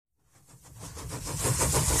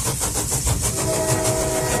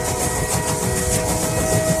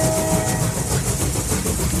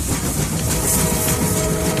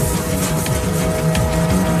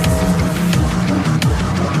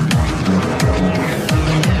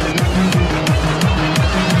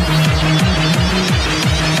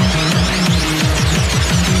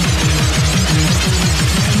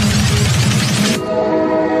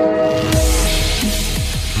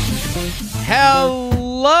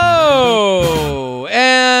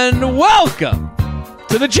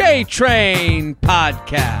to the J-Train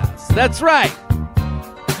podcast. That's right.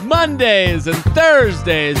 Mondays and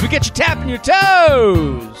Thursdays, we get you tapping your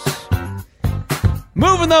toes,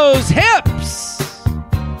 moving those hips,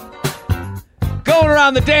 going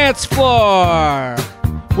around the dance floor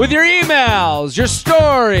with your emails, your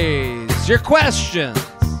stories, your questions.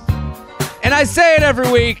 And I say it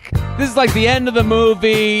every week. This is like the end of the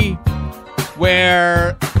movie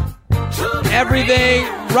where everything,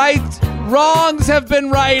 wrongs have been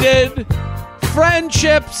righted,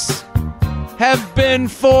 friendships have been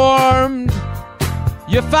formed,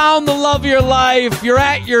 you found the love of your life, you're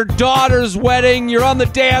at your daughter's wedding, you're on the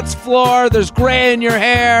dance floor, there's gray in your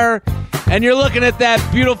hair, and you're looking at that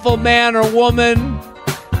beautiful man or woman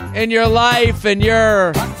in your life, and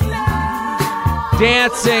you're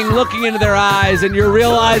dancing, looking into their eyes, and you're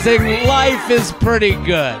realizing life is pretty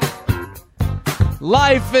good.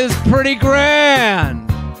 Life is pretty grand.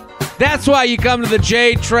 That's why you come to the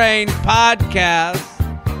J-Train podcast.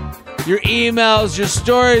 Your emails, your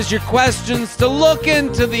stories, your questions, to look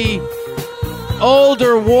into the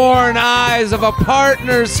older, worn eyes of a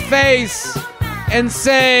partner's face and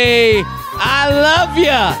say, I love you.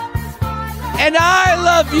 And I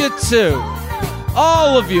love you too.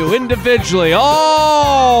 All of you individually,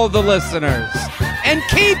 all the listeners. And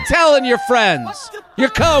keep telling your friends, your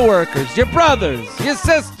coworkers, your brothers, your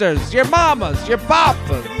sisters, your mamas, your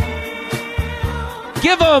papas.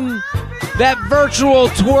 Give them that virtual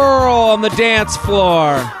twirl on the dance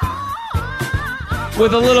floor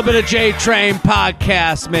with a little bit of J-Train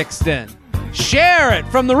podcast mixed in. Share it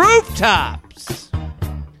from the rooftops.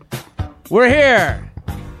 We're here.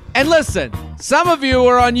 And listen, some of you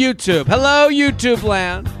are on YouTube. Hello, YouTube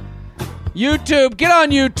land. YouTube, get on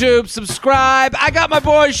YouTube, subscribe. I got my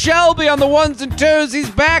boy Shelby on the ones and twos. He's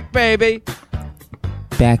back, baby.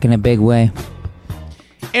 Back in a big way.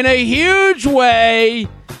 In a huge way.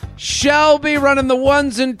 Shelby running the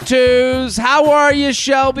ones and twos. How are you,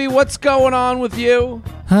 Shelby? What's going on with you?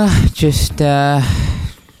 Just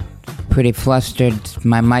pretty flustered.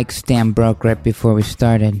 My mic stand broke right before we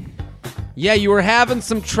started. Yeah, you were having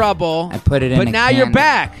some trouble. I put it in a But now candle. you're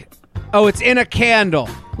back. Oh, it's in a candle.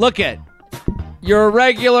 Look it. You're a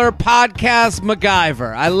regular podcast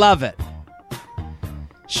MacGyver. I love it.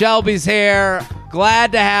 Shelby's here.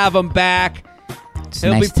 Glad to have him back.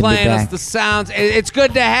 He'll nice be playing to be us back. the sounds. It's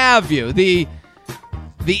good to have you. The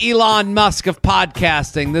Elon Musk of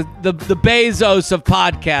podcasting. The Bezos of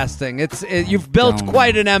podcasting. You've built Don't.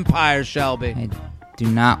 quite an empire, Shelby. I do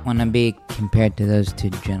not want to be compared to those two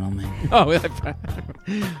gentlemen. Oh, I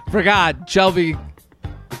forgot. Shelby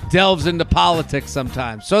delves into politics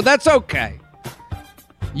sometimes. So that's okay.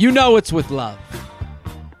 You know it's with love.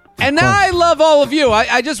 And now I love all of you.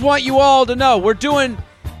 I just want you all to know we're doing,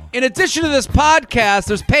 in addition to this podcast,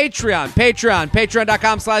 there's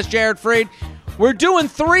Patreon.com/Jared Freed. We're doing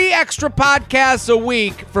 3 extra podcasts a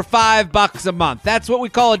week for $5 a month. That's what we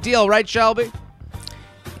call a deal, right, Shelby?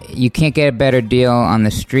 You can't get a better deal on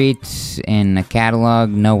the streets, in a catalog,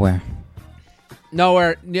 nowhere.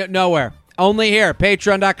 Nowhere. Only here.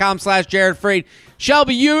 Patreon.com/Jared Freed.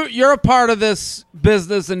 Shelby, you're a part of this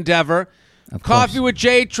business endeavor. Of Coffee course. with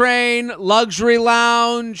J-Train, Luxury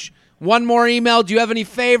Lounge. One more email. Do you have any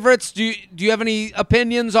favorites? Do you have any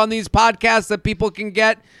opinions on these podcasts that people can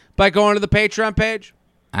get by going to the Patreon page?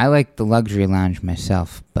 I like the Luxury Lounge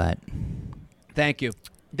myself, but Thank you.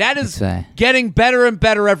 That is It's, getting better and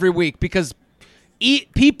better every week because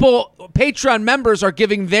Patreon members are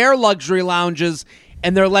giving their luxury lounges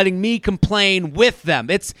and they're letting me complain with them.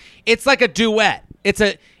 It's like a duet. It's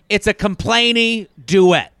a complainy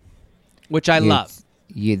duet, which I love.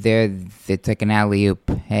 It's like an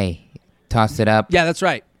alley-oop. Hey, toss it up. Yeah, that's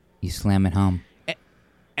right. You slam it home.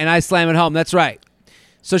 And I slam it home. That's right.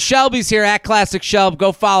 So Shelby's here at Classic Shelb.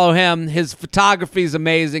 Go follow him. His photography is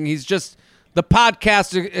amazing. He's just the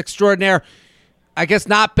podcast extraordinaire. I guess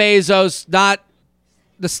not Bezos, not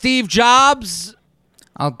the Steve Jobs,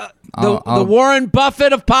 the Warren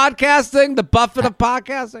Buffett of podcasting, the Buffett of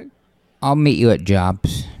podcasting. I'll meet you at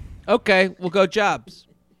Jobs. Okay, we'll go Jobs.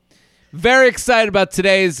 Very excited about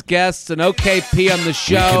today's guest, an OKP on the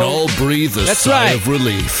show. We can all breathe a That's sigh right. of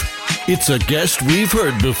relief. It's a guest we've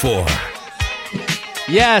heard before.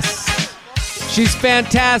 Yes, she's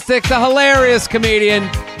fantastic, the hilarious comedian,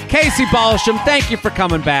 Casey Balsham. Thank you for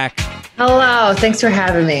coming back. Hello, thanks for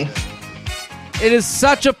having me. It is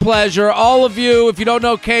such a pleasure. All of you, if you don't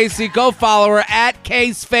know Casey, go follow her at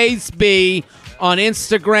CaseFaceB on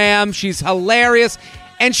Instagram. She's hilarious.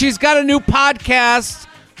 And she's got a new podcast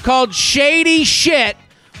called Shady Shit,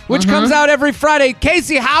 which comes out every Friday.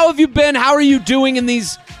 Casey, how have you been? How are you doing in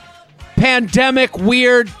these pandemic,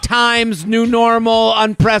 weird times, new normal,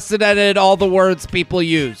 unprecedented, all the words people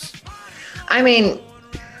use? I mean,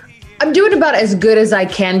 I'm doing about as good as I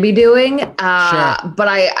can be doing. Sure. But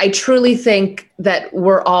I truly think that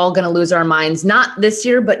we're all going to lose our minds, not this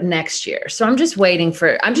year, but next year. So I'm just waiting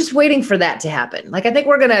for that to happen. Like, I think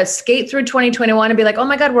we're going to skate through 2021 and be like, oh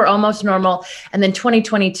my God, we're almost normal. And then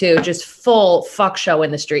 2022, just full fuck show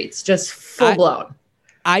in the streets, just full blown.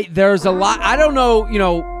 There's a lot. I don't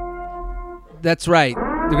know, that's right.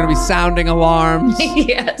 They're going to be sounding alarms.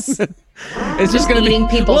 Yes. It's just going to be eating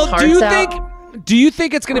people's hearts out. Do you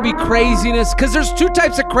think it's going to be craziness? Because there's two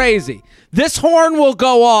types of crazy. This horn will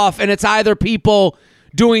go off, and it's either people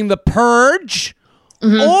doing the purge,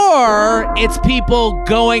 or it's people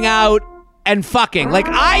going out and fucking. Like,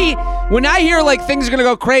 when I hear like things are going to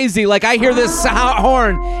go crazy, like I hear this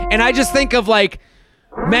horn, and I just think of like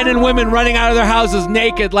men and women running out of their houses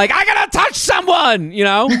naked, like, I gotta touch someone, you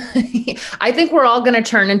know? I think we're all going to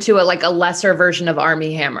turn into a lesser version of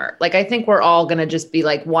Army Hammer. Like, I think we're all going to just be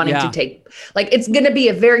like wanting to take, like, it's going to be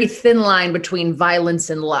a very thin line between violence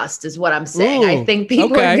and lust is what I'm saying. I think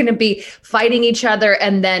people are going to be fighting each other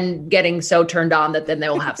and then getting so turned on that then they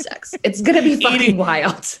will have sex. It's going to be fucking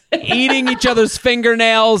wild. Eating each other's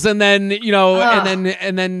fingernails and then,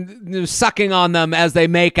 and then sucking on them as they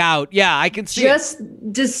make out. Yeah, I can see just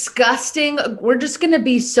disgusting. We're just going to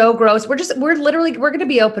be so gross. We're going to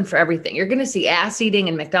be open for everything. You're going to see ass eating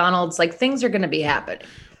in McDonald's. Like, things are going to be happening.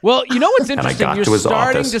 Well, you know what's interesting? And I got to his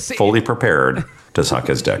office fully prepared to suck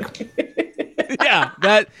his dick. Yeah,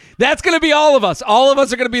 that's going to be all of us. All of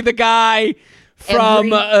us are going to be the guy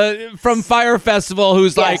from Fire Festival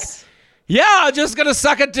who's like, yeah, just going to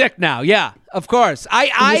suck a dick now. Yeah, of course.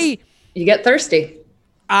 You get thirsty.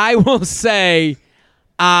 I will say,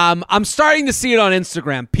 I'm starting to see it on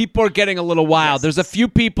Instagram. People are getting a little wild. Yes. There's a few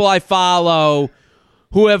people I follow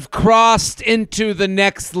who have crossed into the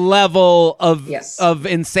next level of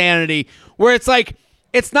insanity, where it's like,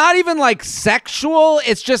 it's not even like sexual.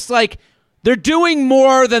 It's just like they're doing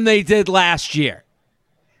more than they did last year.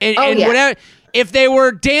 And whatever. If they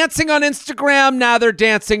were dancing on Instagram, now they're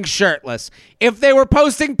dancing shirtless. If they were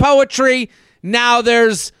posting poetry, now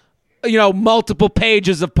there's multiple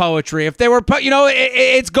pages of poetry. If they were,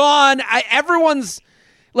 it's gone. Everyone's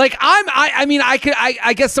like,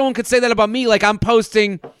 I guess someone could say that about me. Like, I'm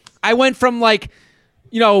posting, I went from like,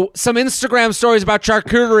 some Instagram stories about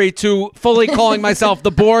charcuterie to fully calling myself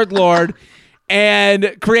the board lord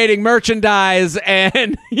and creating merchandise.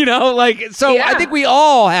 And, I think we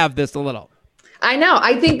all have this a little. I know.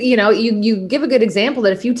 I think, you give a good example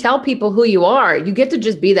that if you tell people who you are, you get to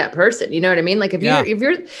just be that person. You know what I mean? Like, if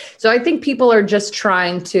you're, so I think people are just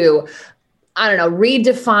trying to, I don't know,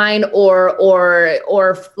 redefine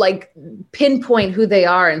or like pinpoint who they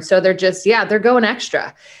are. And so they're just, they're going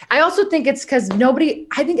extra. I also think it's because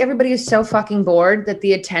I think everybody is so fucking bored that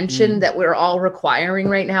the attention that we're all requiring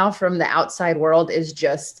right now from the outside world is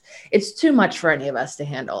just, it's too much for any of us to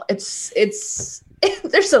handle. It's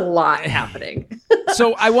there's a lot happening.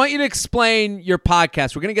 So I want you to explain your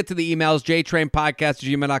podcast. We're going to get to the emails,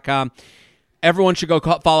 jtrainpodcast@gmail.com. Everyone should go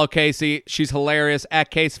follow Casey. She's hilarious,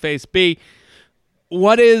 @CaseFaceB.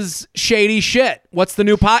 What is Shady Shit? What's the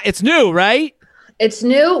new It's new, right? It's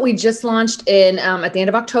new. We just launched in at the end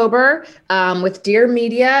of October with Dear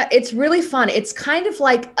Media. It's really fun. It's kind of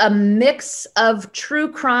like a mix of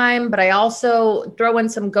true crime, but I also throw in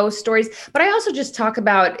some ghost stories. But I also just talk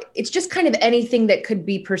about, it's just kind of anything that could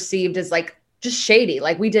be perceived as like just shady.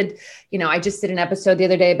 Like we did, I just did an episode the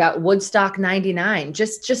other day about Woodstock 99,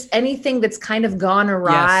 just anything that's kind of gone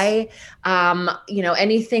awry. Yes.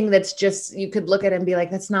 Anything that's just, you could look at it and be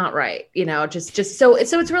like, that's not right. So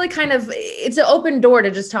it's really kind of, it's an open door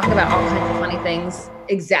to just talk about all kinds of funny things.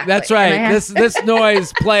 Exactly. That's right. This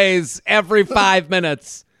noise plays every 5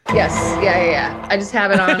 minutes. Yes. Yeah. I just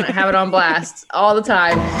have it on blast all the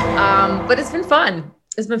time. But it's been fun.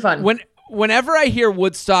 Whenever I hear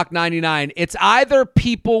Woodstock 99, it's either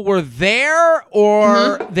people were there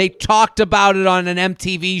or they talked about it on an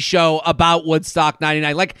MTV show about Woodstock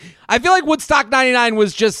 99. Like, I feel like Woodstock 99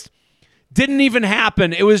 didn't even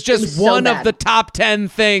happen. It was just one of the top 10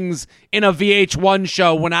 things in a VH1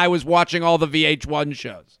 show when I was watching all the VH1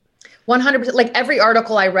 shows. 100%. Like every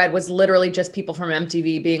article I read was literally just people from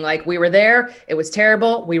MTV being like, we were there. It was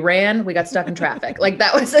terrible. We ran. We got stuck in traffic. Like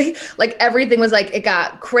that was like everything was like, it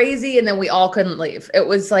got crazy. And then we all couldn't leave. It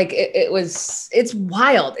was like, it's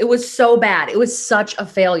wild. It was so bad. It was such a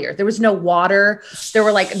failure. There was no water. There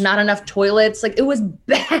were like not enough toilets. Like it was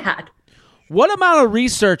bad. What amount of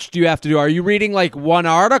research do you have to do? Are you reading like one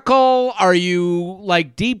article? Are you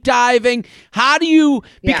like deep diving? How do you,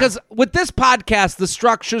 because with this podcast, the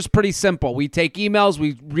structure's pretty simple. We take emails,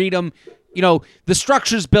 we read them, the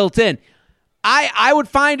structure's built in. I would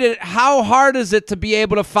find it, how hard is it to be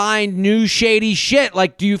able to find new shady shit?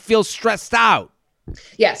 Like, do you feel stressed out?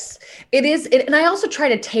 Yes, it is. And I also try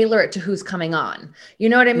to tailor it to who's coming on. You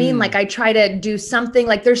know what I mean? Like I try to do something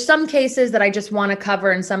like there's some cases that I just want to cover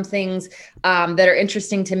and some things that are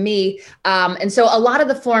interesting to me. And so a lot of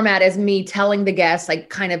the format is me telling the guests, like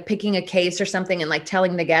kind of picking a case or something and like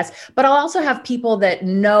telling the guests, but I'll also have people that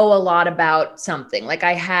know a lot about something. Like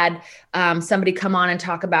I had somebody come on and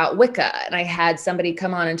talk about Wicca, and I had somebody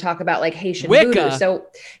come on and talk about like Haitian voodoo. So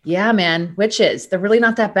yeah, man, witches, they're really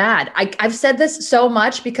not that bad. I've said this so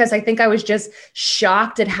much because I think I was just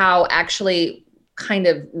shocked at how actually kind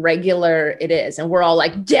of regular it is. And we're all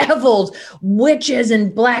like devils, witches,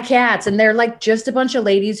 and black cats. And they're like just a bunch of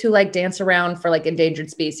ladies who like dance around for like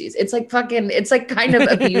endangered species. It's like it's like kind of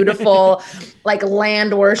a beautiful, like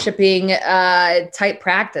land worshiping type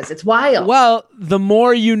practice. It's wild. Well, the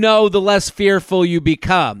more you know, the less fearful you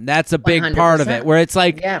become. That's a big 100%. Part of it, where it's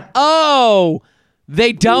like, oh,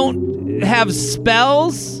 they don't have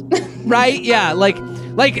spells, right? Yeah, like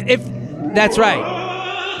if that's right.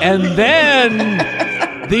 And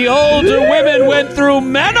then the older women went through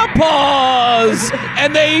menopause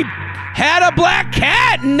and they had a black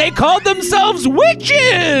cat and they called themselves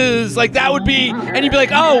witches. Like that would be, and you'd be like,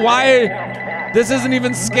 oh, why? This isn't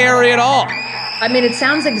even scary at all. I mean, it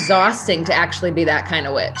sounds exhausting to actually be that kind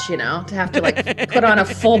of witch, to have to like put on a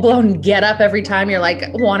full-blown get-up every time you're like,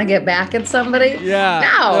 want to get back at somebody. Yeah.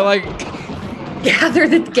 No. They're like,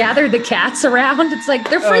 gather the cats around. It's like,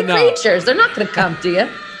 they're free creatures. They're not going to come to you.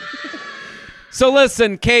 So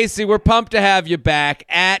listen, Casey, we're pumped to have you back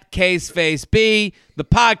at CaseFaceB, the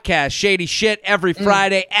podcast, Shady Shit, every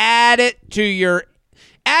Friday. Add it to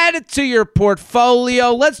your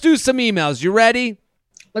portfolio. Let's do some emails. You ready?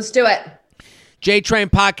 Let's do it.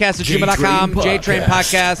 JTrainPodcast@gmail.com. JTrain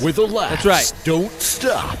Podcast. With a laugh. That's right. Don't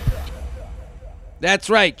stop. That's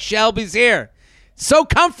right. Shelby's here. So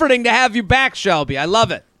comforting to have you back, Shelby. I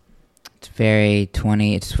love it. It's very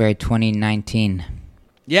 2019.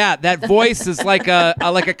 Yeah, that voice is like a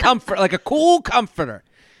comfort, like a cool comforter.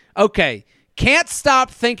 Okay, can't stop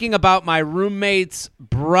thinking about my roommate's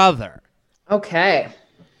brother. Okay,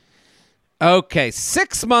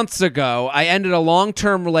 6 months ago, I ended a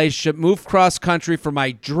long-term relationship, moved cross-country for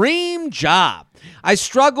my dream job. I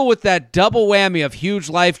struggle with that double whammy of huge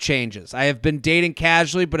life changes. I have been dating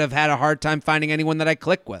casually, but have had a hard time finding anyone that I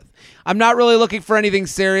click with. I'm not really looking for anything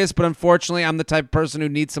serious, but unfortunately, I'm the type of person who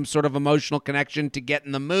needs some sort of emotional connection to get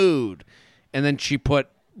in the mood. And then she put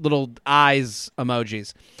little eyes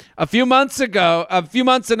emojis. A few months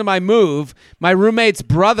into my move, my roommate's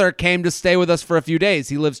brother came to stay with us for a few days.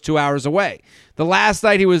 He lives 2 hours away. The last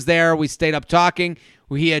night he was there, we stayed up talking.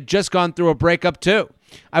 He had just gone through a breakup too.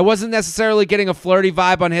 I wasn't necessarily getting a flirty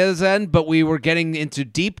vibe on his end, but we were getting into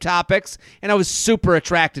deep topics, and I was super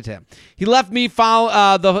attracted to him. He left me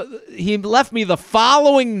the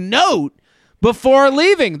following note before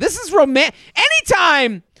leaving. This is romantic.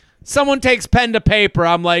 Anytime someone takes pen to paper,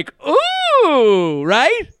 I'm like, ooh,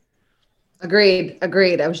 right? Agreed.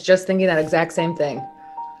 I was just thinking that exact same thing.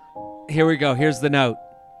 Here we go. Here's the note.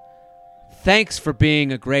 Thanks for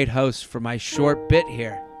being a great host for my short bit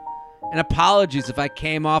here. And apologies if I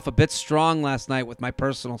came off a bit strong last night with my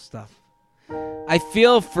personal stuff. I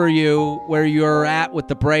feel for you where you're at with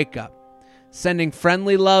the breakup. Sending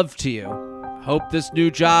friendly love to you. Hope this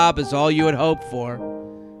new job is all you had hoped for.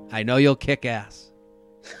 I know you'll kick ass.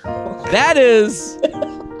 That is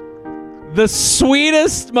the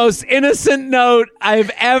sweetest, most innocent note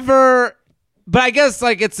I've ever... But I guess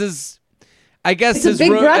like it's his... It's a big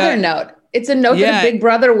brother note. It's a note that a big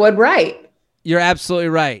brother would write. You're absolutely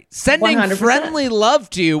right. Sending 100%. Friendly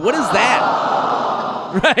love to you. What is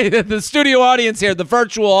that? Right. The studio audience here, the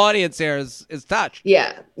virtual audience here is touched.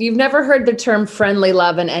 Yeah. You've never heard the term friendly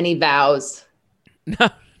love in any vows.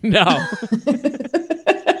 No.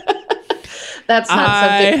 That's not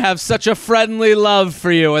I something. have such a friendly love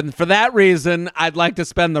for you, and for that reason, I'd like to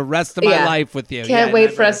spend the rest of my life with you. Can't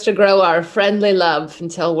wait for us to grow our friendly love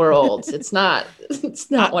until we're old. It's not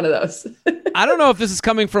one of those. I don't know if this is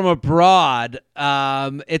coming from abroad.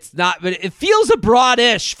 It's not, but it feels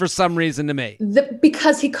abroad-ish for some reason to me.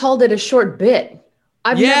 Because he called it a short bit.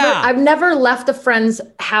 I've never left a friend's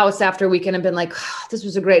house after a weekend and been like, oh, this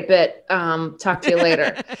was a great bit. Talk to you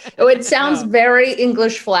later. It sounds very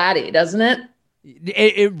English flatty, doesn't it?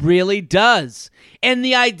 It really does. And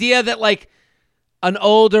the idea that like an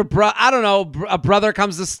older brother. I don't know. A brother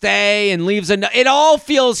comes to stay and leaves. It all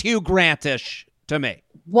feels Hugh Grant-ish to me.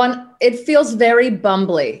 It feels very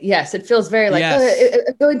bumbly. Yes, it feels very like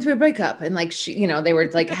going through a breakup, and like they were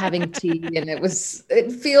like having tea, and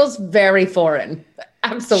it feels very foreign.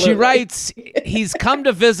 Absolutely. She writes, he's come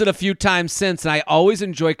to visit a few times since, and I always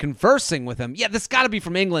enjoy conversing with him. Yeah, this got to be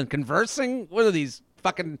from England. Conversing? What are these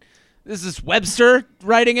fucking? This is Webster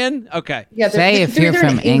writing in? Okay. Yeah, say if you're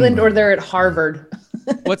from England or they're at Harvard.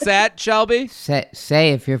 What's that, Shelby? Say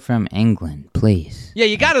if you're from England, please. Yeah,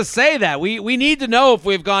 you got to say that. We need to know if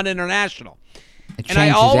we've gone international. It and I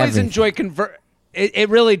always everything. enjoy It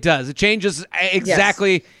really does. It changes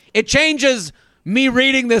exactly. Yes. It changes me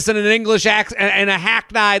reading this in an English accent and a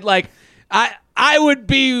hackneyed, like, I would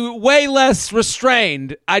be way less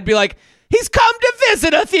restrained. I'd be like, he's come to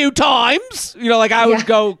visit a few times. Like I would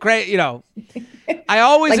go crazy, I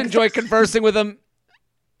always like, enjoy conversing with him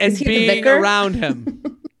and being around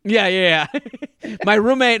him. Yeah. My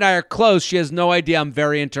roommate and I are close. She has no idea I'm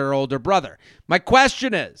very into her older brother. My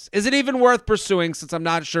question is it even worth pursuing since I'm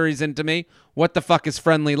not sure he's into me? What the fuck is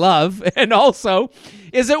friendly love? And also,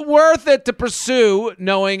 is it worth it to pursue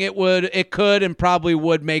knowing it could and probably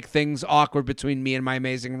would make things awkward between me and my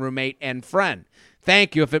amazing roommate and friend?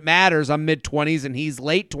 Thank you. If it matters, I'm mid-20s and he's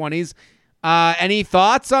late 20s. Any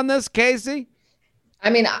thoughts on this, Casey? I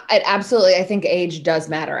mean, absolutely. I think age does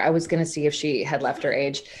matter. I was going to see if she had left her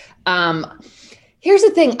age. Here's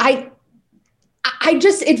the thing.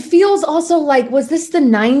 It feels also like, was this the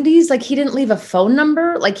 90s? Like he didn't leave a phone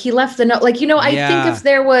number. Like he left the note. Like, I think if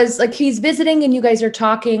there was like, he's visiting and you guys are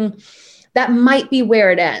talking, that might be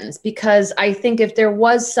where it ends. Because I think if there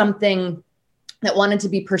was something that wanted to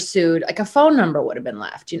be pursued, like a phone number would have been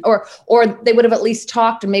left, or they would have at least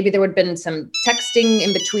talked, and maybe there would have been some texting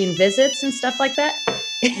in between visits and stuff like that.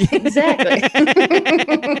 Exactly.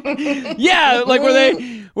 Yeah, like were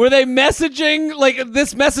they messaging? Like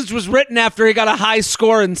this message was written after he got a high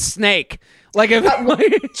score in Snake. Like if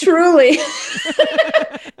truly.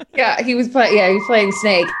 Yeah, he was playing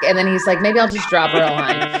Snake, and then he's like, maybe I'll just drop her a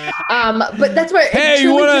line. But that's what. Hey,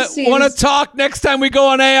 you want to talk next time we go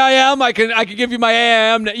on AIM? I can give you my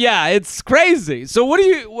AIM. Yeah, it's crazy. So what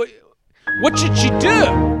should she do?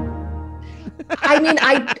 I mean,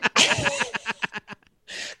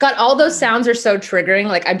 God, all those sounds are so triggering.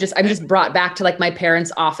 Like I'm just brought back to like my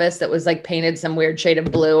parents' office that was like painted some weird shade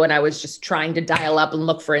of blue, and I was just trying to dial up and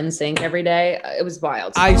look for NSYNC every day. It was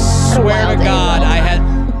wild. I swear to God,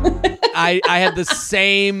 I had the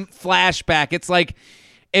same flashback. It's like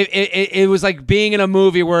it was like being in a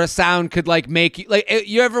movie where a sound could like make you like.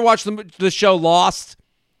 You ever watch the show Lost?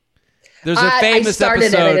 There's a famous I started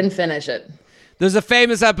episode. I didn't finish it. There's a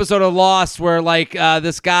famous episode of Lost where like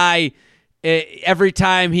this guy. Every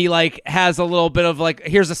time he like has a little bit of like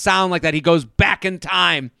here's a sound like that, he goes back in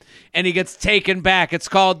time and he gets taken back. It's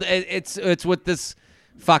called it's with this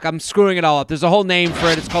fuck, I'm screwing it all up. There's a whole name for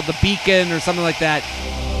it. It's called The Beacon or something like that.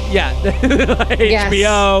 Yeah.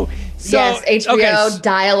 HBO. So, yes, HBO, okay.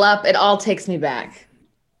 dial up, it all takes me back.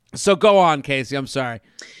 So go on, Casey. I'm sorry.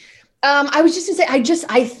 I was just gonna say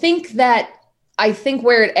I think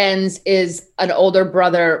where it ends is an older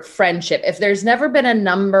brother friendship. If there's never been a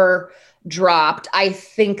number dropped, I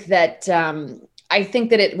think that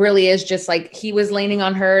it really is just like he was leaning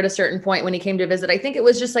on her at a certain point when he came to visit. I think it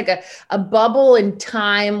was just like a bubble in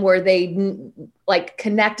time where they like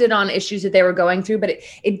connected on issues that they were going through, but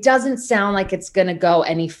it doesn't sound like it's going to go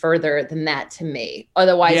any further than that to me.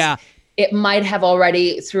 Otherwise, it might have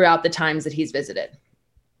already throughout the times that he's visited.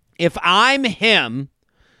 If I'm him,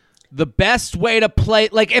 the best way to play,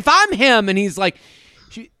 like if I'm him and he's like,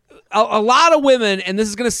 a lot of women, and this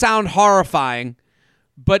is going to sound horrifying,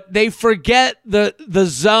 but they forget the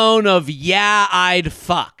zone of I'd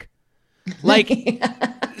fuck. Like,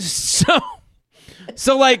 so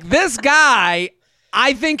like this guy,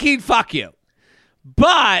 I think he'd fuck you,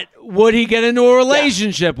 but would he get into a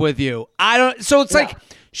relationship with you? I don't. So it's like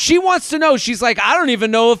she wants to know. She's like, I don't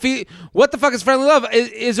even know if what the fuck is friendly love?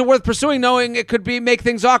 Is it worth pursuing knowing it could make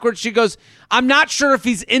things awkward? She goes, I'm not sure if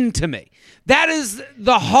he's into me. That is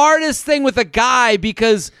the hardest thing with a guy,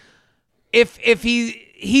 because if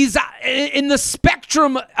he's in the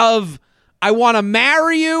spectrum of I want to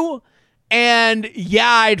marry you and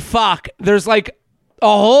I'd fuck, there's like a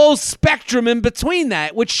whole spectrum in between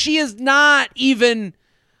that, which she is not even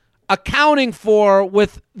accounting for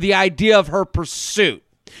with the idea of her pursuit.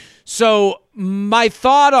 So my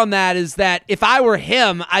thought on that is that if I were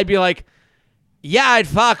him, I'd be like, I'd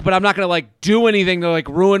fuck, but I'm not going to like do anything to like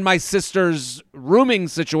ruin my sister's rooming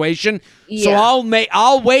situation. Yeah. So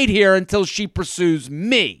I'll wait here until she pursues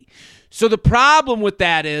me. So the problem with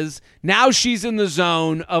that is now she's in the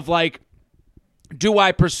zone of like, do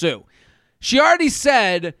I pursue? She already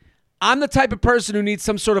said, I'm the type of person who needs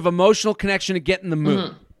some sort of emotional connection to get in the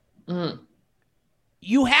mood.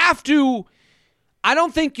 You have to, I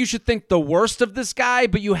don't think you should think the worst of this guy,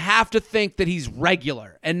 but you have to think that he's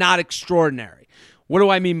regular and not extraordinary. What do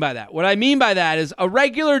I mean by that? What I mean by that is a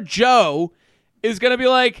regular Joe is going to be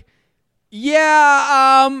like,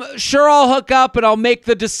 yeah, sure, I'll hook up and I'll make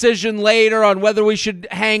the decision later on whether we should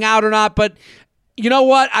hang out or not. But you know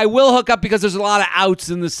what? I will hook up because there's a lot of outs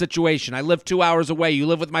in this situation. I live 2 hours away. You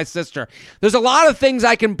live with my sister. There's a lot of things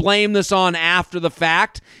I can blame this on after the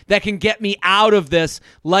fact that can get me out of this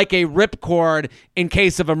like a ripcord in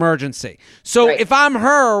case of emergency. So if I'm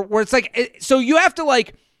her, where it's like, so you have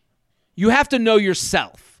to know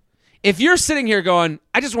yourself. If you're sitting here going,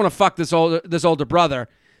 I just want to fuck this older brother,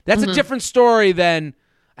 that's a different story than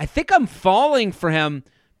I think I'm falling for him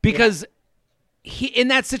because he in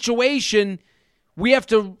that situation, we have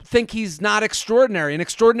to think he's not extraordinary. An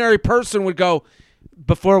extraordinary person would go,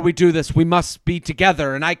 before we do this, we must be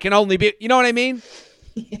together. And I can only be, you know what I mean?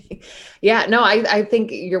 Yeah, no, I think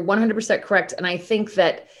you're 100% correct. And I think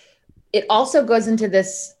that it also goes into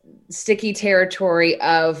this sticky territory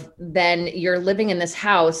of then you're living in this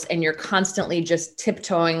house and you're constantly just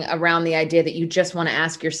tiptoeing around the idea that you just want to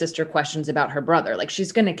ask your sister questions about her brother. Like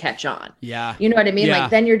she's going to catch on. Yeah. You know what I mean? Yeah. Like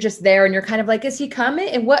then you're just there and you're kind of like, is he coming?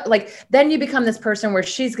 And what, like, then you become this person where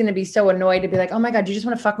she's going to be so annoyed to be like, oh my God, you just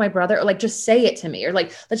want to fuck my brother? Or like, just say it to me. Or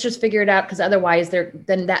like, let's just figure it out. Cause otherwise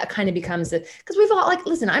then that kind of becomes it. Cause we've all like,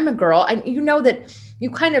 listen, I'm a girl. You know that you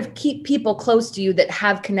kind of keep people close to you that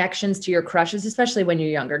have connections to your crushes, especially when you're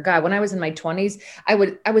younger. God, when I was in my 20s, I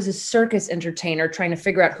was a circus entertainer trying to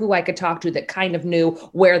figure out who I could talk to that kind of knew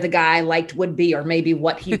where the guy I liked would be, or maybe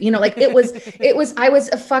what he, you know, like I was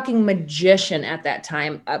a fucking magician at that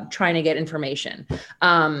time of trying to get information.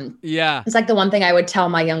 It's like the one thing I would tell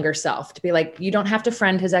my younger self to be like, you don't have to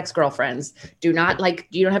friend his ex-girlfriends. You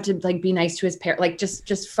don't have to like be nice to his parents. Like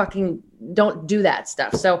just fucking don't do that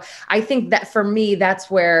stuff. So I think that for me,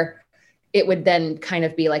 that's where it would then kind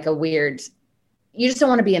of be like a weird, you just don't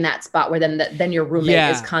want to be in that spot where then your roommate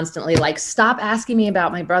is constantly like, stop asking me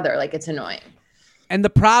about my brother. Like it's annoying. And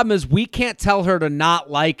the problem is we can't tell her to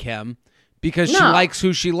not like him because she likes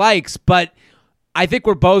who she likes. But I think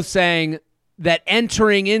we're both saying that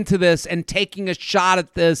entering into this and taking a shot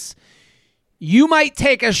at this, you might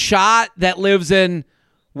take a shot that lives in,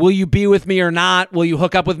 will you be with me or not? Will you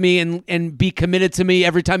hook up with me and be committed to me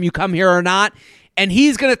every time you come here or not? And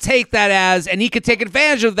he's going to take that as, and he could take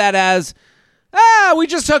advantage of that as, we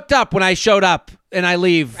just hooked up when I showed up and I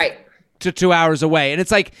leave to 2 hours away. And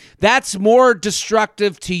it's like, that's more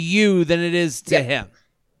destructive to you than it is to him.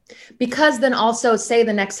 Because then also say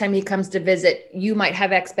the next time he comes to visit, you might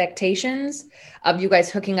have expectations of you guys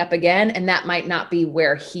hooking up again. And that might not be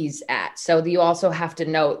where he's at. So you also have to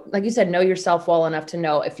know, like you said, know yourself well enough to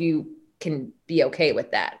know if you can be okay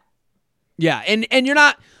with that. Yeah. And you're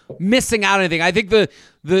not missing out on anything. I think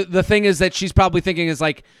the thing is that she's probably thinking is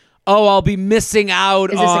like, oh, I'll be missing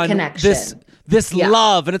out on this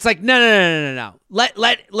love. And it's like, no.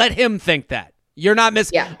 Let him think that. You're not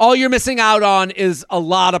missing. Yeah. All you're missing out on is a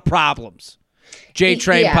lot of problems.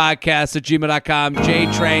 JTrainPodcast at gmail.com.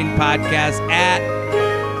 JTrainPodcast at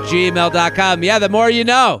gmail.com. Yeah, the more you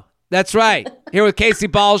know. That's right. Here with Casey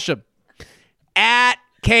Balsham. At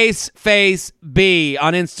CaseFaceB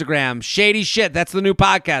on Instagram. Shady Shit. That's the new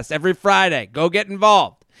podcast every Friday. Go get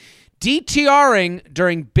involved. DTRing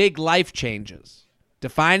during big life changes.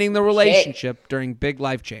 Defining the relationship during big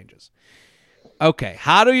life changes. Okay,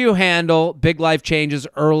 how do you handle big life changes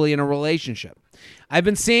early in a relationship? I've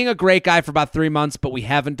been seeing a great guy for about 3 months, but we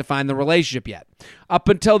haven't defined the relationship yet. Up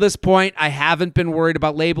until this point, I haven't been worried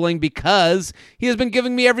about labeling because he has been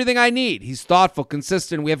giving me everything I need. He's thoughtful,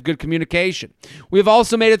 consistent, we have good communication. We have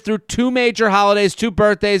also made it through 2 major holidays, 2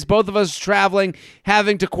 birthdays, both of us traveling,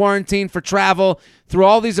 having to quarantine for travel. Through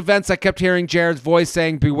all these events, I kept hearing Jared's voice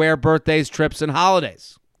saying, beware birthdays, trips, and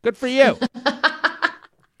holidays. Good for you.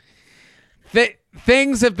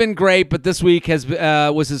 Things have been great, but this week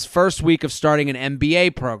was his first week of starting an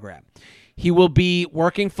MBA program. He will be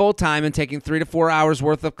working full-time and taking 3 to 4 hours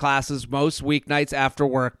worth of classes most weeknights after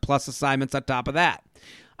work, plus assignments on top of that.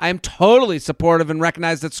 I am totally supportive and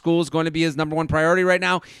recognize that school is going to be his number one priority right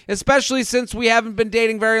now, especially since we haven't been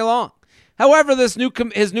dating very long. However, his new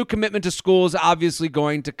commitment to school is obviously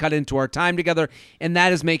going to cut into our time together, and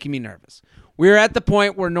that is making me nervous. We're at the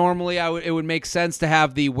point where normally it would make sense to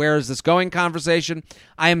have the where is this going conversation.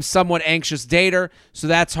 I am somewhat anxious dater, so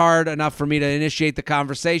that's hard enough for me to initiate the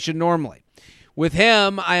conversation normally. With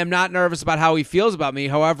him, I am not nervous about how he feels about me.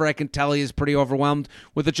 However, I can tell he is pretty overwhelmed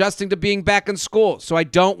with adjusting to being back in school. So I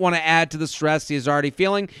don't want to add to the stress he is already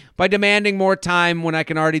feeling by demanding more time when I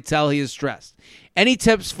can already tell he is stressed. Any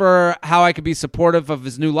tips for how I could be supportive of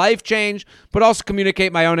his new life change, but also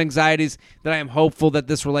communicate my own anxieties that I am hopeful that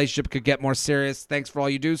this relationship could get more serious? Thanks for all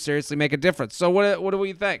you do. Seriously make a difference. So what do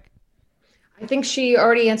you think? I think she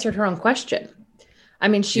already answered her own question. I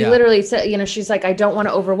mean, she literally said, she's like, I don't want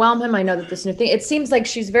to overwhelm him. I know that this new thing, it seems like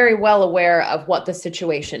she's very well aware of what the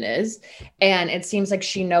situation is. And it seems like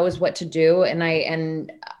she knows what to do.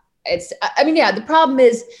 The problem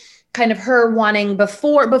is kind of her wanting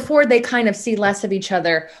before they kind of see less of each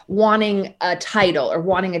other, wanting a title or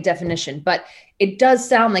wanting a definition. But it does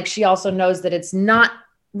sound like she also knows that it's not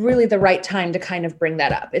really the right time to kind of bring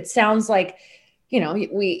that up. It sounds like,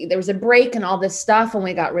 there was a break and all this stuff and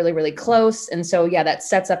we got really, really close. And so, that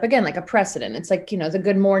sets up again, like a precedent. It's like, the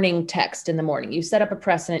good morning text in the morning, you set up a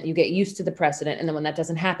precedent, you get used to the precedent. And then when that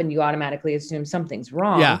doesn't happen, you automatically assume something's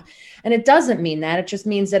wrong. Yeah. And it doesn't mean that. It just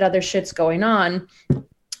means that other shit's going on.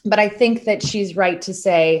 But I think that she's right to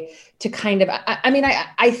say, to kind of,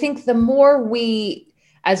 I think the more we,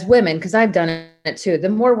 as women, because I've done it too, the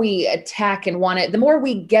more we attack and want it, the more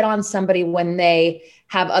we get on somebody when they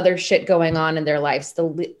have other shit going on in their lives,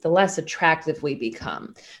 the less attractive we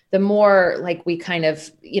become. The more like we kind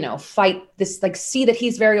of, fight this, like see that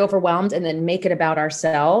he's very overwhelmed and then make it about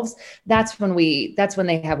ourselves. That's when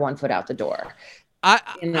they have one foot out the door.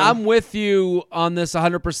 I'm with you on this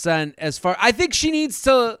 100% I think she needs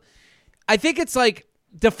to, I think it's like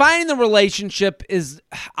defining the relationship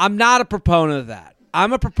I'm not a proponent of that.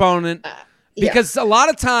 I'm a proponent because a lot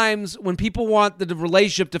of times when people want the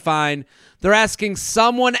relationship defined, they're asking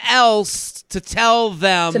someone else to tell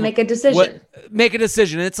them. To make a decision. Make a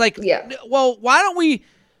decision. And it's like, well, why don't we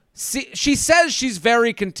see? She says she's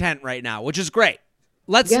very content right now, which is great.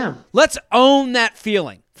 Let's own that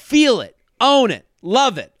feeling. Feel it. Own it.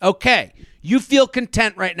 Love it. Okay. You feel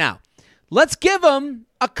content right now. Let's give them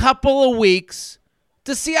a couple of weeks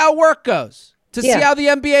to see how work goes, to see how the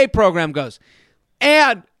MBA program goes.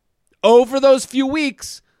 And over those few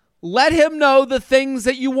weeks, let him know the things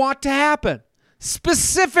that you want to happen.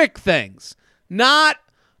 Specific things, not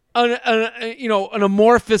an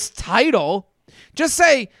amorphous title. Just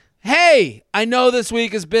say, hey, I know this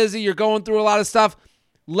week is busy. You're going through a lot of stuff.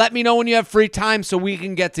 Let me know when you have free time so we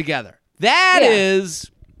can get together. That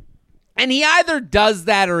is, and he either does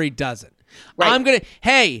that or he doesn't. Right. I'm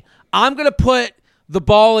going to put the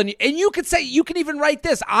ball in, and you could say, you can even write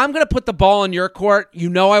this. I'm going to put the ball in your court.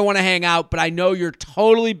 I want to hang out, but I know you're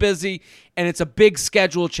totally busy and it's a big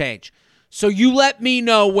schedule change. So you let me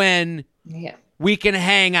know when we can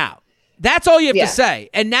hang out. That's all you have to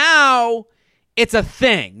say. And now it's a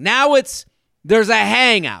thing. Now there's a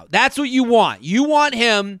hangout. That's what you want. You want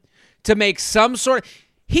him to make some sort of,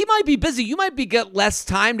 he might be busy. You might get less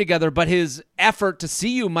time together, but his effort to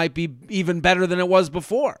see you might be even better than it was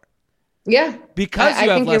before. Yeah. Because you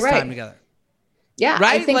have less time together. Yeah.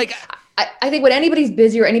 Right? I think when anybody's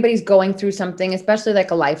busy or anybody's going through something, especially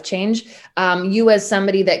like a life change, you as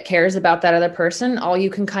somebody that cares about that other person, all you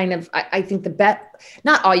can kind of, I think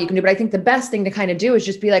not all you can do, but I think the best thing to kind of do is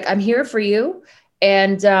just be like, I'm here for you.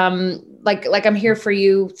 And like I'm here for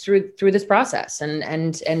you through this process,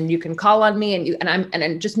 and you can call on me,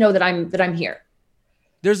 and just know that I'm here.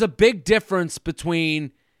 There's a big difference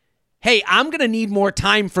between, hey, I'm gonna need more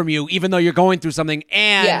time from you, even though you're going through something,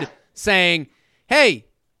 and saying, hey,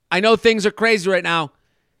 I know things are crazy right now.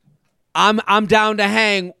 I'm down to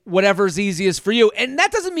hang, whatever's easiest for you, and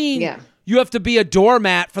that doesn't mean you have to be a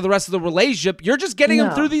doormat for the rest of the relationship. You're just getting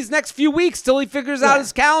him through these next few weeks till he figures out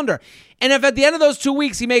his calendar. And if at the end of those 2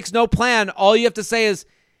 weeks he makes no plan, all you have to say is,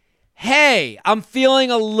 hey, I'm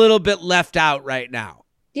feeling a little bit left out right now.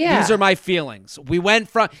 Yeah. These are my feelings. We went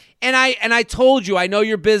from, and I told you, I know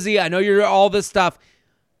you're busy. I know you're all this stuff,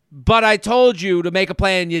 but I told you to make a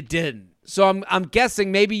plan. You didn't. So I'm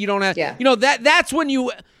guessing maybe you don't have, that's when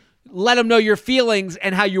you let them know your feelings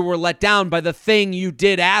and how you were let down by the thing you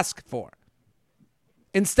did ask for.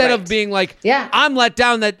 Instead of being like, I'm let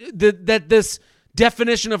down that this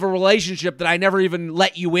definition of a relationship that I never even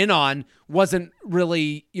let you in on wasn't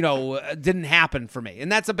really, didn't happen for me.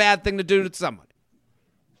 And that's a bad thing to do to someone.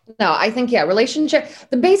 No, I think,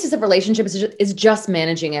 the basis of relationship is just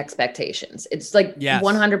managing expectations. It's like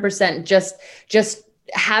 100% just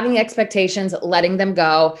having expectations, letting them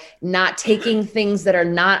go, not taking things that are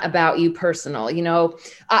not about you personal.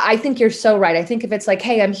 I think you're so right. I think if it's like,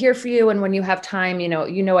 hey, I'm here for you, and when you have time,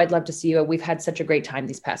 I'd love to see you. We've had such a great time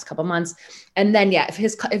these past couple months. And then,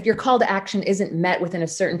 if your call to action isn't met within a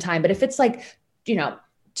certain time, but if it's like, 2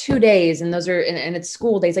 2 days and those are, and it's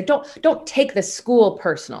school days. Like, don't take the school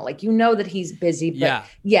personal. Like, you know that he's busy, but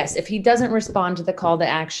yes, if he doesn't respond to the call to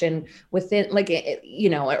action within, like, you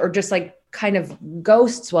know, or just like kind of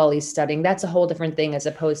ghosts while he's studying, that's a whole different thing as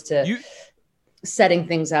opposed to setting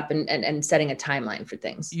things up and setting a timeline for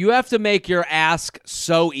things. You have to make your ask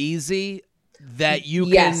so easy that you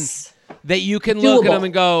can, look at him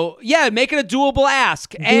and go, yeah, make it a doable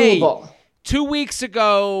ask. Doable. Hey, 2 weeks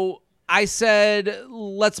ago, I said,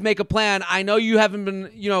 let's make a plan. I know you haven't been,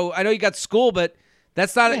 you know, I know you got school, but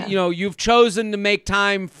that's not, you know, you've chosen to make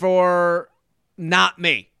time for not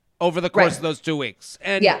me over the course of those 2 weeks.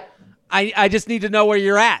 And I just need to know where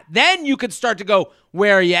you're at. Then you could start to go,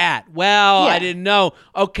 where are you at? Well, I didn't know.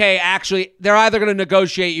 Okay, actually, they're either going to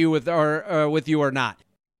negotiate you with or not.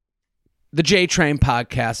 The J Train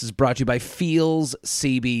podcast is brought to you by Feels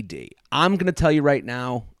CBD. I'm going to tell you right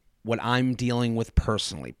now what I'm dealing with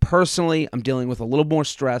personally. Personally, I'm dealing with a little more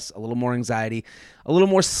stress, a little more anxiety, a little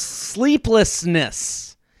more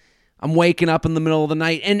sleeplessness. I'm waking up in the middle of the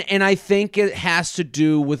night, and I think it has to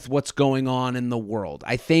do with what's going on in the world.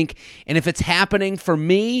 I think, and if it's happening for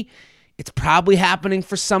me, it's probably happening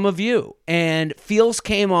for some of you. And Feels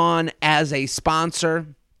came on as a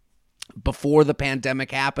sponsor before the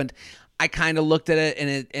pandemic happened. I kind of looked at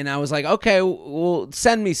it, and I was like, okay, well,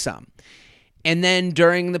 send me some. And then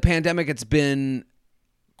during the pandemic, it's been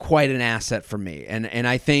quite an asset for me. And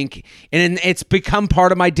I think, and it's become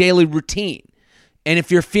part of my daily routine. And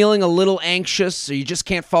if you're feeling a little anxious or you just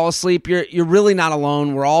can't fall asleep, you're really not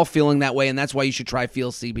alone. We're all feeling that way, and that's why you should try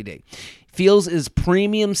Feels CBD. Feels is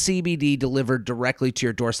premium CBD delivered directly to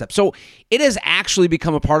your doorstep. So it has actually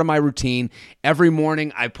become a part of my routine. Every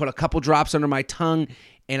morning, I put a couple drops under my tongue,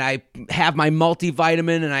 and I have my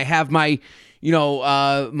multivitamin, and I have my, you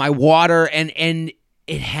know, my water, and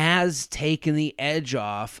it has taken the edge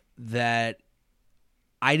off that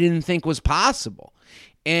I didn't think was possible.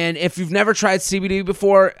 And if you've never tried CBD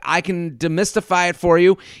before, I can demystify it for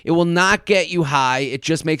you. It will not get you high. It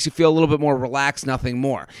just makes you feel a little bit more relaxed, nothing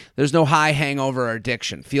more. There's no high, hangover, or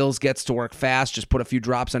addiction. Feels gets to work fast. Just put a few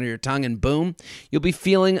drops under your tongue and boom, you'll be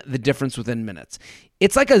feeling the difference within minutes.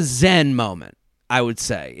 It's like a Zen moment, I would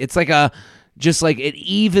say. It's like just like it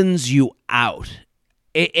evens you out.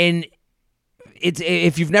 And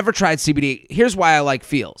if you've never tried CBD, here's why I like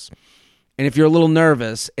Feels. And if you're a little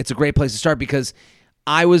nervous, it's a great place to start because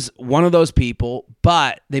I was one of those people,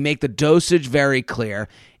 but they make the dosage very clear.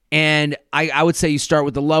 And I would say you start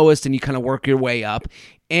with the lowest and you kind of work your way up.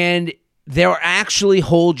 And they'll actually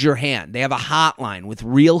hold your hand. They have a hotline with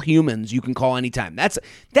real humans you can call anytime.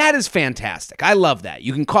 That is fantastic. I love that.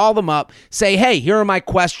 You can call them up, say, hey, here are my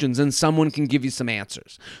questions, and someone can give you some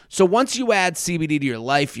answers. So once you add CBD to your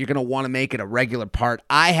life, you're going to want to make it a regular part.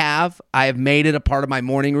 I have made it a part of my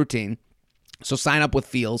morning routine. So sign up with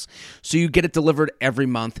Feels so you get it delivered every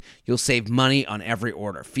month. You'll save money on every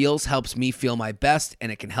order. Feels helps me feel my best,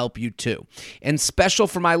 and it can help you too. And special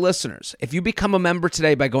for my listeners, if you become a member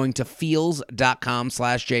today by going to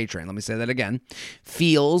feels.com/JTrain, let me say that again,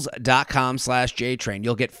 feels.com/JTrain,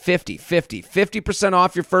 you'll get 50%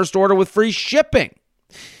 off your first order with free shipping.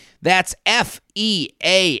 That's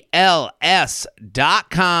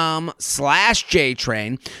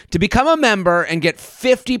FEALS.com/JTrain to become a member and get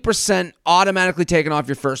 50% automatically taken off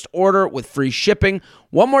your first order with free shipping.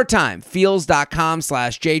 One more time,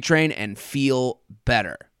 feals.com/JTrain and feel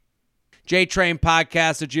better. JTrain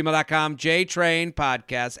Podcast at gmail.com, JTrain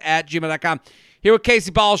Podcast at gmail.com. Here with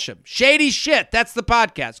Casey Balsham. Shady Shit, that's the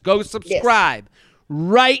podcast. Go subscribe. Yes.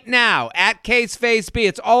 Right now at CaseFaceB.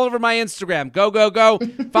 It's all over my Instagram. Go.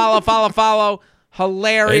 Follow.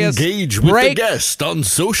 Hilarious. Engage with the guest on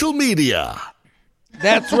social media.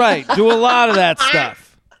 That's right. Do a lot of that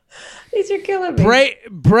stuff. These are killing me.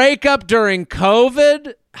 Break up during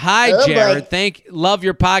COVID. Hi, Jared. Boy. Love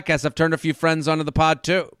your podcast. I've turned a few friends onto the pod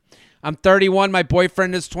too. I'm 31. My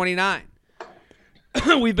boyfriend is 29.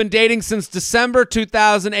 We've been dating since December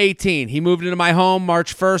 2018. He moved into my home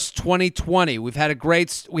March 1st, 2020. We had a great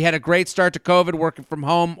start to COVID, working from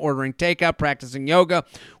home, ordering takeout, practicing yoga.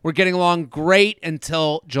 We're getting along great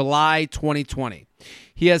until July 2020.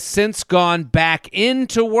 He has since gone back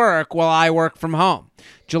into work while I work from home.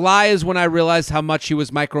 July is when I realized how much he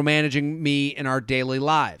was micromanaging me in our daily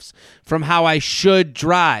lives. From how I should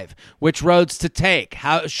drive, which roads to take,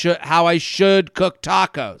 how I should cook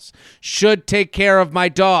tacos, should take care of my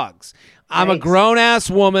dogs. I'm a grown-ass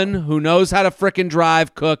woman who knows how to frickin'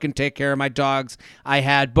 drive, cook, and take care of my dogs I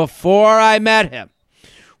had before I met him.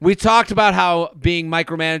 We talked about how being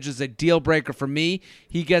micromanaged is a deal breaker for me.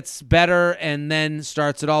 He gets better and then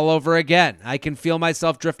starts it all over again. I can feel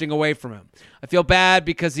myself drifting away from him. I feel bad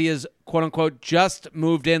because he is, quote unquote, just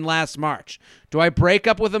moved in last March. Do I break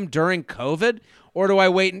up with him during COVID? Or do I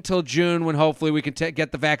wait until June when hopefully we can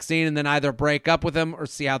get the vaccine and then either break up with him or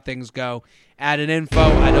see how things go? Add an info.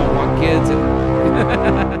 I don't want kids.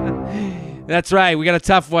 That's right. We got a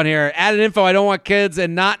tough one here. Add an info. I don't want kids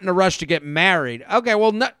and not in a rush to get married. Okay,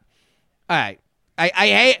 well, no. All right. I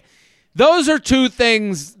hate. Those are two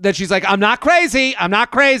things that she's like, I'm not crazy. I'm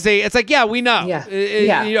not crazy. It's like, yeah, we know. Yeah,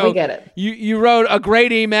 we get it. You wrote a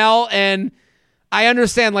great email, and I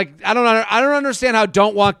understand. Like, I don't understand how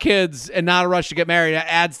don't want kids and not a rush to get married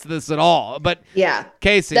adds to this at all. But yeah,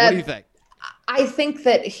 Casey, what do you think? I think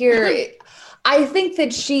that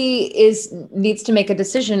she needs to make a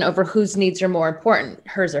decision over whose needs are more important,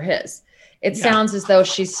 hers or his. It sounds as though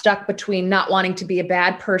she's stuck between not wanting to be a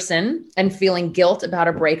bad person and feeling guilt about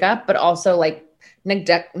a breakup, but also like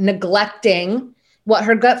neglecting what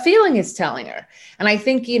her gut feeling is telling her. And I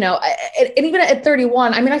think, and even at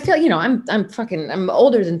 31, I mean, I feel, I'm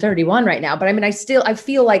older than 31 right now, but I mean, I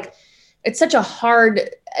feel like it's such a hard,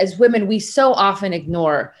 as women, we so often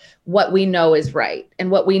ignore what we know is right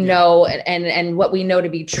and what we know and what we know to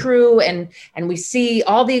be true. And we see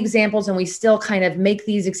all the examples and we still kind of make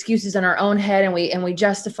these excuses in our own head and we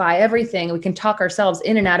justify everything. We can talk ourselves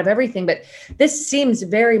in and out of everything, but this seems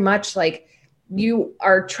very much like you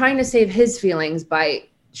are trying to save his feelings by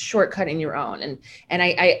shortcutting your own. And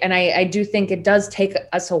I do think it does take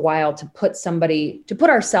us a while to put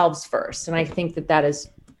ourselves first. And I think that is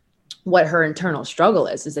what her internal struggle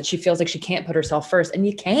is that she feels like she can't put herself first, and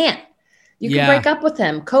you can't. You can break up with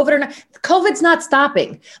him, COVID or not. COVID's not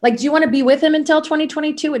stopping. Like, do you want to be with him until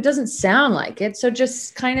 2022? It doesn't sound like it. So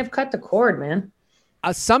just kind of cut the cord, man.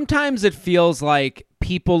 Sometimes it feels like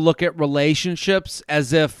people look at relationships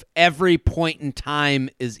as if every point in time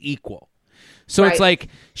is equal. So It's like,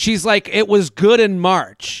 she's like, it was good in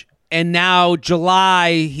March, and now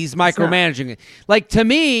July, he's micromanaging it. Like, to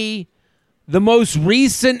me, the most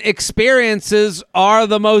recent experiences are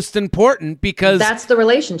the most important because that's the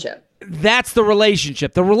relationship. That's the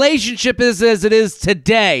relationship. The relationship is as it is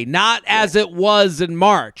today, not as it was in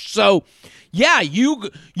March. So, yeah, you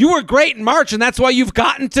were great in March, and that's why you've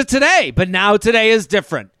gotten to today. But now today is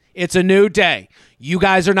different. It's a new day. You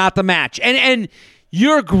guys are not the match, and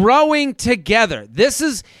you're growing together.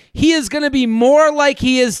 He is going to be more like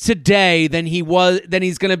he is today than he's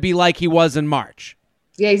going to be like he was in March.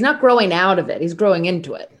 Yeah, he's not growing out of it. He's growing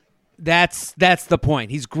into it. That's the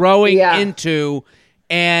point. He's growing into,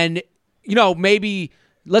 and, maybe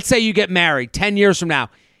let's say you get married 10 years from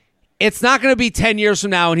now. It's not going to be 10 years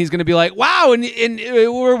from now and he's going to be like, wow, and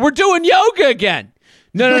we're doing yoga again.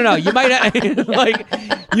 No. You might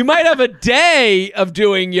you might have a day of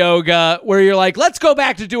doing yoga where you're like, let's go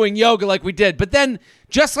back to doing yoga like we did. But then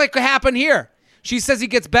just like what happened here, she says he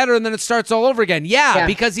gets better and then it starts all over again. Yeah,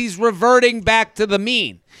 because he's reverting back to the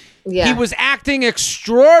mean. Yeah. He was acting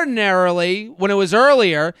extraordinarily when it was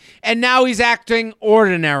earlier, and now he's acting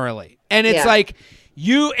ordinarily. And it's like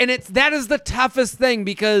that is the toughest thing,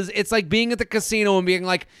 because it's like being at the casino and being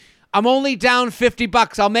like, I'm only down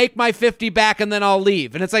 $50. I'll make my 50 back and then I'll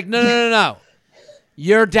leave. And it's like, no.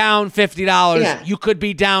 You're down $50. Yeah. You could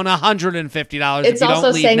be down $150 if you don't leave now. It's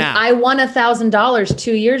also saying, I won $1,000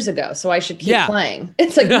 2 years ago, so I should keep playing.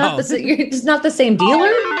 It's like, it's not the same dealer?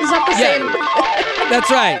 It's not the same. That's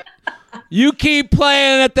right. You keep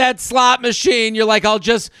playing at that slot machine. You're like, I'll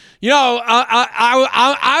just,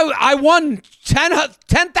 I won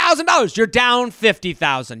 $10,000. You're down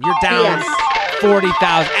 $50,000. You're down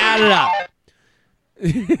 $40,000. Add it up.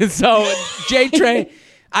 So, J-Train,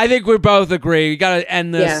 I think we both agree. We got to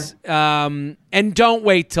end this. And don't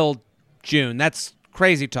wait till June. That's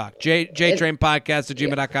crazy talk.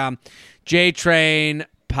 JTrainPodcast@gmail.com.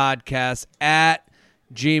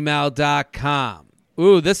 JTrainPodcast@gmail.com.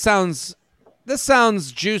 Ooh, this sounds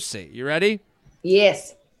juicy. You ready?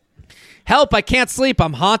 Yes. Help, I can't sleep.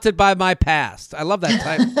 I'm haunted by my past. I love that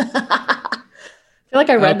type. I feel like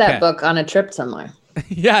I read that book on a trip somewhere.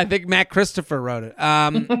 Yeah, I think Matt Christopher wrote it.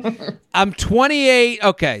 I'm 28.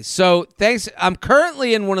 Okay, so thanks. I'm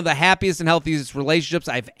currently in one of the happiest and healthiest relationships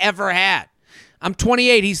I've ever had. I'm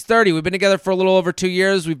 28. He's 30. We've been together for a little over 2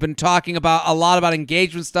 years. We've been talking a lot about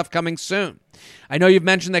engagement stuff coming soon. I know you've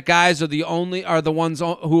mentioned that guys are the ones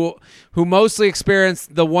who mostly experience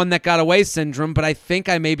the one that got away syndrome, but I think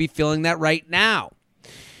I may be feeling that right now.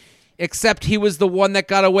 Except he was the one that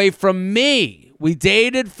got away from me. We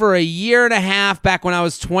dated for 1.5 years back when I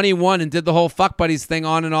was 21 and did the whole fuck buddies thing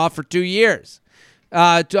on and off for 2 years.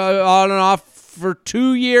 On and off for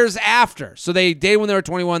 2 years after. So they dated when they were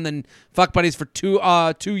 21, then fuck buddies for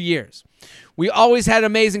 2 years. We always had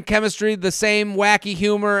amazing chemistry, the same wacky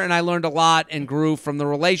humor, and I learned a lot and grew from the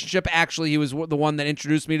relationship. Actually, he was the one that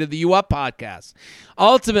introduced me to the You Up podcast.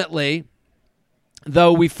 Ultimately,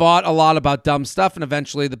 though, we fought a lot about dumb stuff, and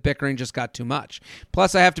eventually the bickering just got too much.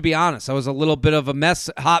 Plus, I have to be honest, I was a little bit of a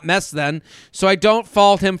hot mess then, so I don't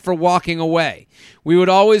fault him for walking away. We would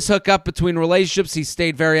always hook up between relationships. He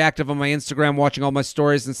stayed very active on my Instagram, watching all my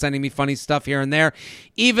stories and sending me funny stuff here and there,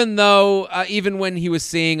 even when he was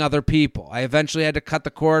seeing other people. I eventually had to cut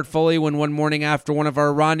the cord fully when one morning after one of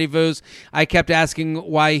our rendezvous, I kept asking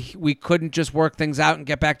why we couldn't just work things out and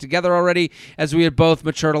get back together already, as we had both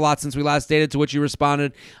matured a lot since we last dated, to which he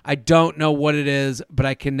responded, "I don't know what it is, but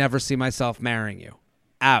I can never see myself marrying you."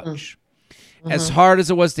 Ouch. As hard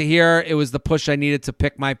as it was to hear, it was the push I needed to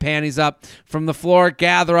pick my panties up from the floor,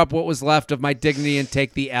 gather up what was left of my dignity, and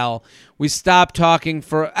take the L. We stopped talking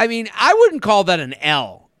I wouldn't call that an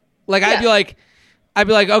L. Like, yeah. I'd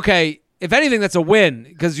be like, okay, if anything, that's a win,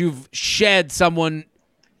 because you've shed someone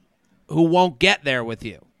who won't get there with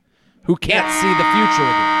you, who can't see the future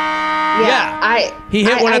with you. He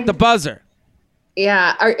hit one at the buzzer.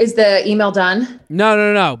 Yeah. Is the email done?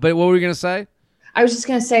 No. But what were we going to say? I was just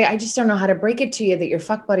going to say, I just don't know how to break it to you that your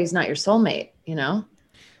fuck buddy's not your soulmate, you know?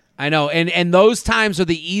 I know. And those times are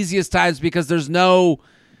the easiest times because there's no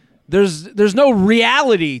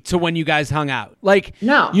reality to when you guys hung out. Like,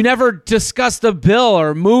 no. You never discussed a bill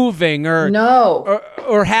or moving or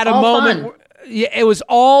had a moment. Fun. Yeah, it was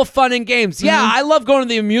all fun and games. Mm-hmm. Yeah, I love going to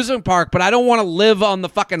the amusement park, but I don't want to live on the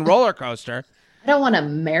fucking roller coaster. I don't want to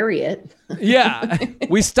marry it. Yeah.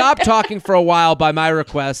 We stopped talking for a while by my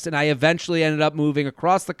request, and I eventually ended up moving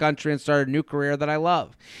across the country and started a new career that I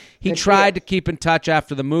love. He tried to keep in touch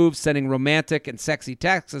after the move, sending romantic and sexy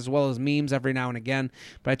texts as well as memes every now and again,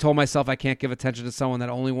 but I told myself I can't give attention to someone that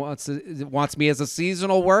only wants me as a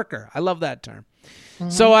seasonal worker. I love that term.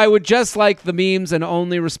 So I would just like the memes and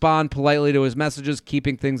only respond politely to his messages,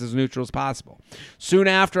 keeping things as neutral as possible. Soon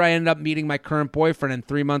after, I ended up meeting my current boyfriend, and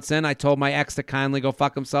 3 months in, I told my ex to kindly go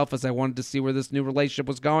fuck himself as I wanted to see where this new relationship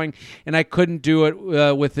was going, and I couldn't do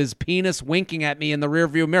it with his penis winking at me in the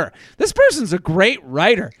rearview mirror. This person's a great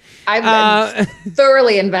writer. I'm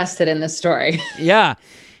thoroughly invested in this story. Yeah.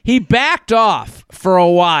 He backed off for a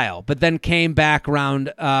while, but then came back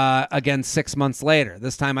around again 6 months later.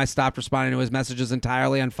 This time I stopped responding to his messages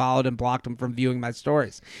entirely, unfollowed and blocked him from viewing my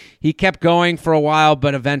stories. He kept going for a while,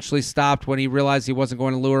 but eventually stopped when he realized he wasn't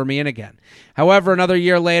going to lure me in again. However, another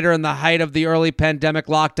year later, in the height of the early pandemic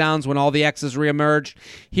lockdowns, when all the exes reemerged,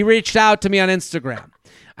 he reached out to me on Instagram.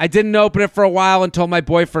 I didn't open it for a while and told my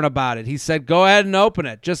boyfriend about it. He said, "Go ahead and open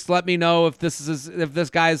it. Just let me know if this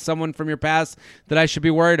guy is someone from your past that I should be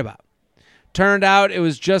worried about." Turned out it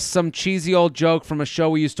was just some cheesy old joke from a show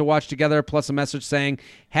we used to watch together, plus a message saying,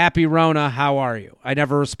 "Happy Rona, how are you?" I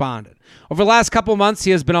never responded. Over the last couple months,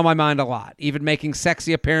 he has been on my mind a lot, even making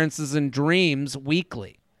sexy appearances in dreams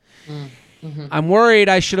weekly. I'm worried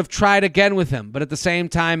I should have tried again with him, but at the same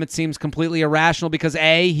time, it seems completely irrational because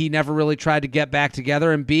A, he never really tried to get back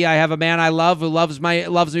together, and B, I have a man I love who loves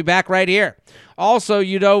me back right here. Also,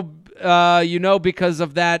 because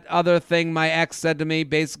of that other thing my ex said to me,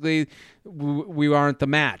 basically, we aren't the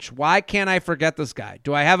match. Why can't I forget this guy?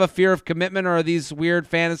 Do I have a fear of commitment, or are these weird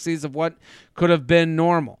fantasies of what could have been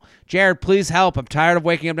normal? Jared, please help. I'm tired of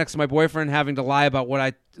waking up next to my boyfriend and having to lie about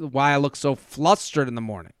why I look so flustered in the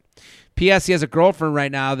morning. P.S. He has a girlfriend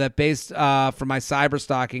right now that, based from my cyber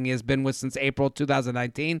stalking, he has been with since April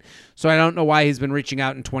 2019. So I don't know why he's been reaching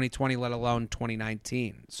out in 2020, let alone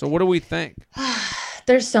 2019. So what do we think?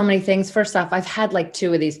 There's so many things. First off, I've had like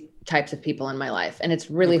 2 of these types of people in my life, and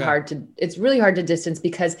it's really hard to distance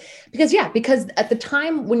because at the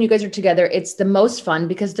time when you guys are together, it's the most fun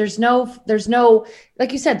because there's no,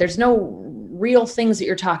 like you said, there's no real things that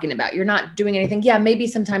you're talking about. You're not doing anything. Yeah. Maybe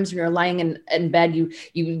sometimes when you're lying in bed,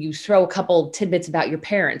 you throw a couple tidbits about your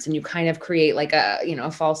parents and you kind of create like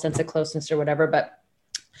a false sense of closeness or whatever. But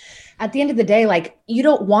at the end of the day, like, you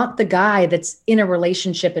don't want the guy that's in a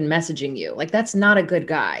relationship and messaging you. Like, that's not a good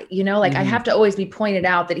guy. I have to always be pointed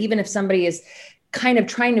out that even if somebody is kind of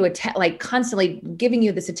trying to constantly giving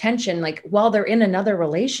you this attention, like while they're in another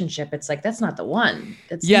relationship, it's like, that's not the one.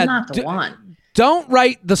 That's not the one. Don't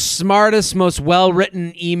write the smartest, most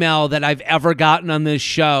well-written email that I've ever gotten on this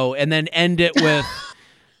show and then end it with,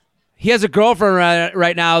 he has a girlfriend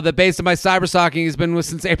right now that, based on my cyber stalking, he's been with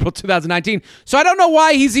since April 2019. So I don't know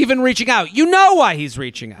why he's even reaching out. You know why he's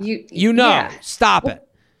reaching out. You know. Yeah. Stop it.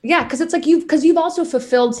 Yeah, because it's like you've also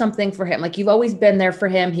fulfilled something for him. Like you've always been there for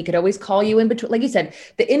him. He could always call you in between. Like you said,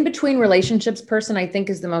 the in-between relationships person, I think,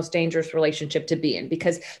 is the most dangerous relationship to be in,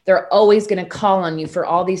 because they're always going to call on you for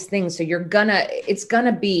all these things. So it's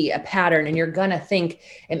gonna be a pattern, and you're gonna think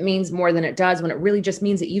it means more than it does, when it really just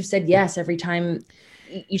means that you've said yes every time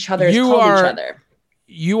each other has called each other.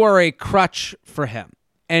 You are a crutch for him.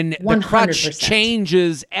 And 100%. The crutch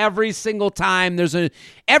changes every single time.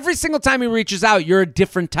 Every single time he reaches out, you're a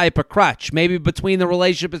different type of crutch. Maybe between the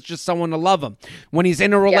relationship, it's just someone to love him. When he's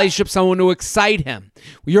in a relationship, someone to excite him.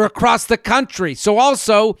 You're across the country. So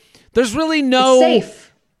also, there's really It's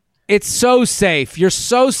safe. It's so safe. You're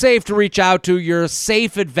so safe to reach out to. You're a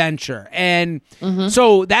safe adventure. And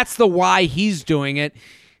so that's the why he's doing it.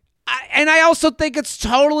 And I also think it's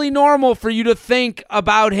totally normal for you to think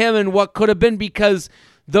about him and what could have been, because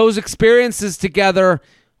those experiences together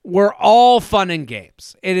were all fun and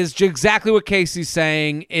games. It is exactly what Casey's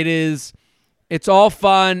saying. It's all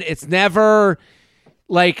fun. It's never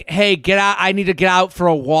like, hey, get out. I need to get out for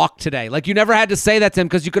a walk today. Like, you never had to say that to him,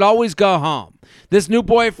 because you could always go home. This new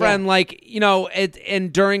boyfriend,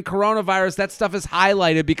 and during coronavirus, that stuff is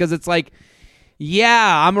highlighted, because it's like,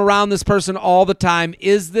 yeah, I'm around this person all the time.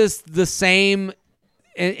 Is this the same?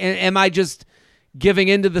 Am I just giving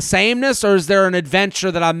into the sameness, or is there an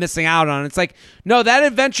adventure that I'm missing out on? It's like, no, that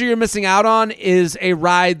adventure you're missing out on is a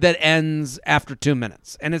ride that ends after 2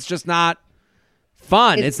 minutes, and it's just not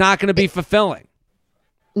fun. It's not going to be fulfilling.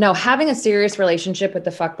 No, having a serious relationship with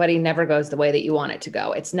the fuck buddy never goes the way that you want it to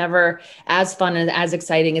go. It's never as fun and as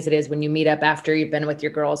exciting as it is when you meet up after you've been with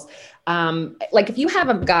your girls. Like if you have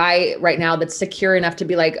a guy right now that's secure enough to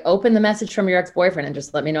be like, open the message from your ex-boyfriend and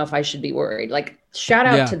just let me know if I should be worried. Like, shout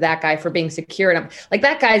out to that guy for being secure enough. Like,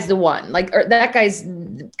 that guy's the one. Like, or that guy's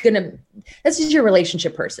this is your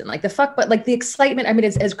relationship person. Like the fuck, but like the excitement. I mean,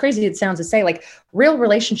 it's as crazy as it sounds to say, like, real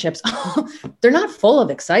relationships, they're not full of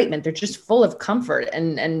excitement. They're just full of comfort.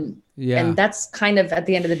 And that's kind of, at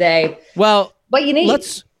the end of the day, what you need.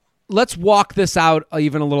 Let's walk this out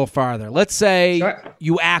even a little farther. Let's say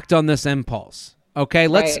you act on this impulse. Okay,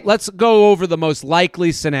 let's go over the most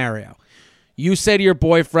likely scenario. You say to your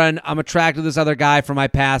boyfriend, I'm attracted to this other guy from my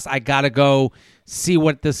past. I got to go see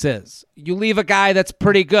what this is. You leave a guy that's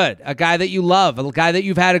pretty good, a guy that you love, a guy that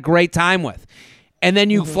you've had a great time with. And then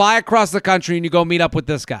you fly across the country and you go meet up with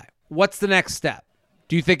this guy. What's the next step?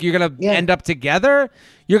 Do you think you're going to end up together?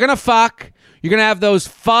 You're going to fuck. You're going to have those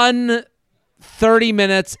fun 30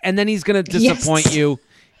 minutes, and then he's going to disappoint you,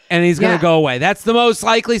 and he's going to go away. That's the most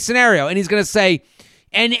likely scenario. And he's going to say,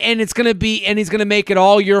 and it's going to be, and he's going to make it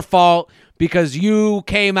all your fault because you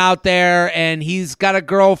came out there, and he's got a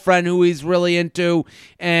girlfriend who he's really into,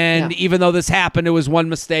 and even though this happened, it was one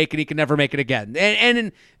mistake, and he can never make it again.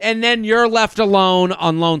 And then you're left alone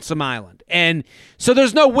on Lonesome Island. And so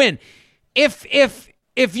there's no win. If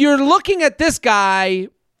you're looking at this guy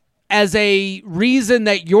as a reason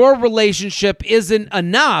that your relationship isn't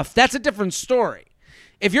enough, that's a different story.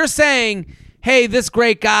 If you're saying, hey, this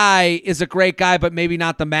great guy is a great guy, but maybe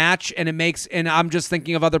not the match, and I'm just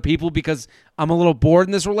thinking of other people because I'm a little bored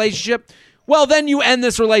in this relationship, well, then you end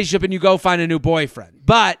this relationship and you go find a new boyfriend.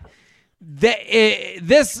 But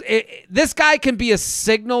this guy can be a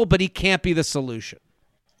signal, but he can't be the solution.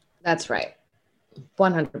 That's right.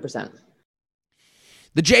 100%.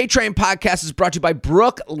 The J Train podcast is brought to you by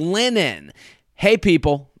Brooklinen. Hey,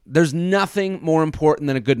 people, there's nothing more important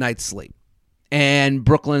than a good night's sleep. And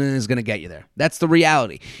Brooklinen is going to get you there. That's the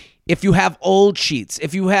reality. If you have old sheets,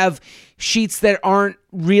 if you have sheets that aren't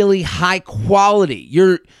really high quality,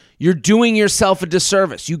 you're doing yourself a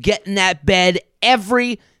disservice. You get in that bed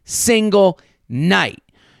every single night.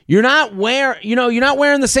 You're not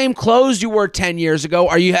wearing the same clothes you wore 10 years ago.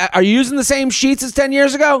 Are you using the same sheets as 10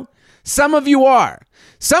 years ago? Some of you are.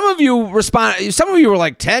 Some of you were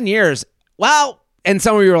like 10 years. Well, and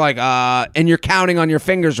some of you were like, and you're counting on your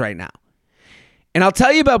fingers right now. And I'll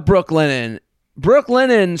tell you about Brooklinen.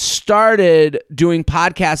 Brooklinen started doing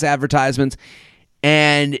podcast advertisements,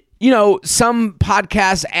 and, some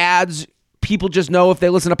podcast ads, people just know if they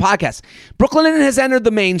listen to podcasts. Brooklinen has entered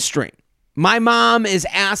the mainstream. My mom is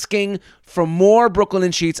asking for more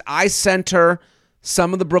Brooklinen sheets. I sent her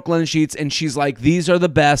some of the Brooklinen sheets, and she's like, these are the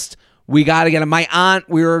best. We got to get them. My aunt,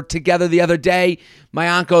 we were together the other day. My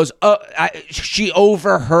aunt goes, she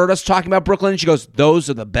overheard us talking about Brooklyn. She goes, those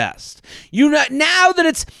are the best. Now that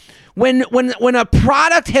it's, when a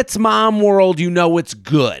product hits mom world, it's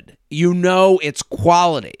good. It's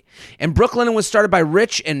quality. And Brooklyn was started by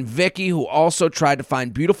Rich and Vicky, who also tried to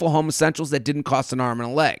find beautiful home essentials that didn't cost an arm and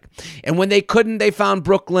a leg. And when they couldn't, they found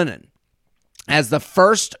Brooklinen. as the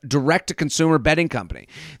first direct-to-consumer bedding company.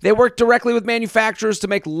 They work directly with manufacturers to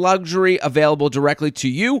make luxury available directly to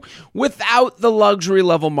you without the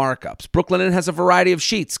luxury-level markups. Brooklinen has a variety of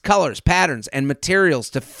sheets, colors, patterns, and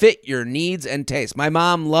materials to fit your needs and taste. My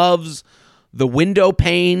mom loves the window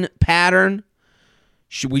pane pattern.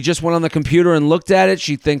 We just went on the computer and looked at it.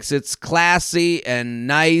 She thinks it's classy and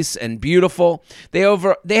nice and beautiful. They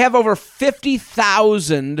have over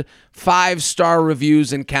 50,000 5-star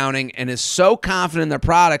reviews and counting, and is so confident in their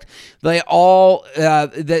product. They even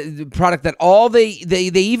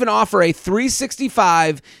offer a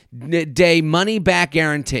 365-day money back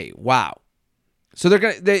guarantee. Wow. So they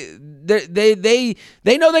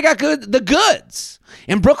know they got the goods.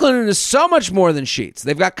 And Brooklinen is so much more than sheets.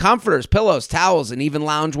 They've got comforters, pillows, towels, and even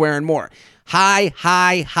loungewear and more.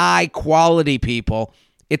 High quality, people.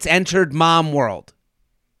 It's entered mom world.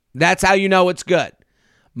 That's how you know it's good.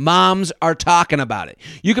 Moms are talking about it.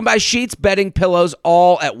 You can buy sheets, bedding, pillows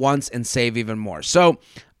all at once and save even more. So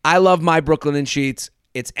I love my Brooklinen sheets.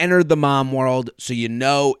 It's entered the mom world, so you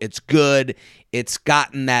know it's good. It's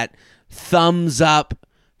gotten that thumbs up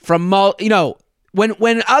from,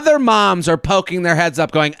 when other moms are poking their heads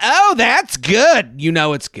up going, oh, that's good, you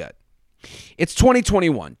know it's good. It's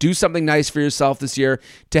 2021. Do something nice for yourself this year.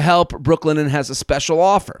 To help, Brooklinen has a special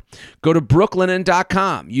offer. Go to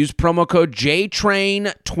brooklinen.com. Use promo code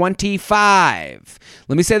JTRAIN25.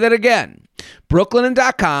 Let me say that again.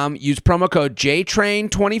 brooklinen.com. Use promo code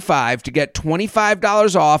JTRAIN25 to get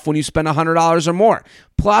 $25 off when you spend $100 or more,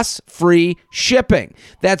 plus free shipping.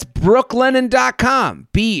 That's brooklinen.com.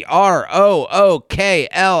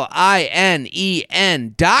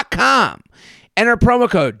 BROOKLINEN.com. Enter promo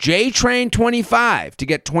code JTRAIN25 to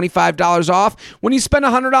get $25 off when you spend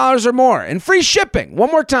 $100 or more, and free shipping. One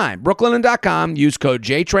more time, brooklinen.com. Use code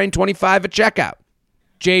JTRAIN25 at checkout.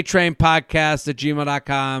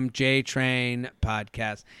 JTrainPodcast@gmail.com.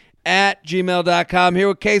 JTrainPodcast@gmail.com. Here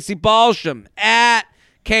with Casey Balsham at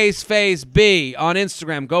CaseFaceB on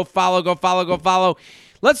Instagram. Go follow.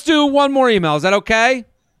 Let's do one more email. Is that okay?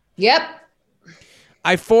 Yep.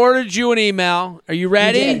 I forwarded you an email. Are you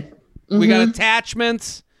ready? You did. We got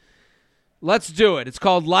attachments. Let's do it. It's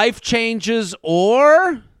called Life Changes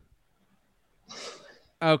or...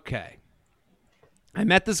 Okay. I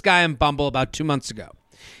met this guy in Bumble about 2 months ago.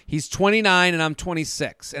 He's 29 and I'm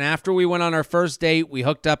 26. And after we went on our first date, we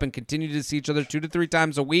hooked up and continued to see each other 2 to 3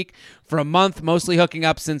 times a week for a month, mostly hooking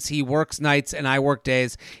up since he works nights and I work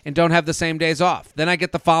days and don't have the same days off. Then I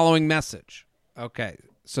get the following message. Okay.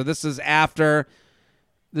 So this is after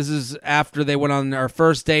they went on our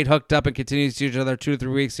first date, hooked up, and continued to see each other 2 to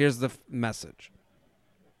 3 weeks. Here's the message.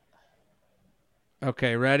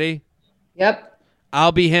 Okay, ready? Yep.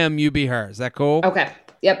 I'll be him, you be her. Is that cool? Okay.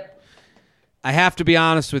 Yep. I have to be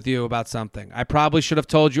honest with you about something. I probably should have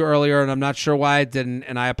told you earlier, and I'm not sure why I didn't,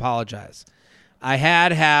 and I apologize. I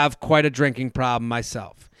have quite a drinking problem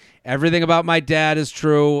myself. Everything about my dad is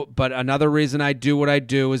true, but another reason I do what I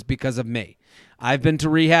do is because of me. I've been to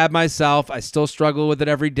rehab myself. I still struggle with it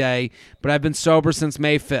every day, but I've been sober since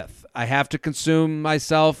May 5th. I have to consume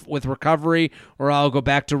myself with recovery or I'll go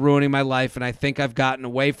back to ruining my life, and I think I've gotten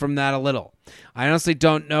away from that a little. I honestly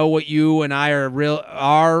don't know what you and I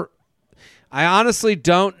are. I honestly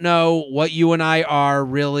don't know what you and I are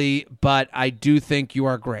really, but I do think you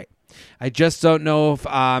are great. I just don't know if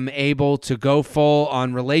I'm able to go full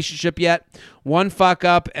on relationship yet. One fuck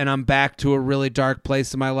up and I'm back to a really dark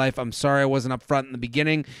place in my life. I'm sorry I wasn't upfront in the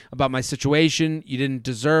beginning about my situation. You didn't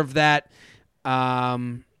deserve that.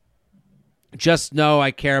 Just know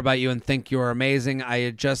I care about you and think you are amazing.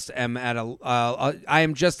 I just am I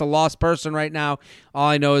am just a lost person right now. All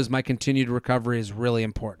I know is my continued recovery is really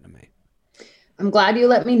important to me. I'm glad you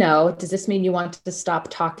let me know. Does this mean you want to stop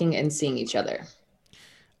talking and seeing each other?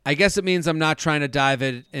 I guess it means I'm not trying to dive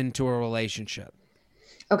into a relationship.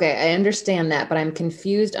 Okay, I understand that, but I'm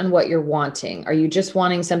confused on what you're wanting. Are you just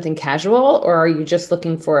wanting something casual, or are you just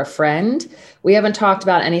looking for a friend? We haven't talked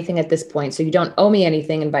about anything at this point, so you don't owe me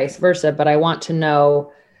anything and vice versa, but I want to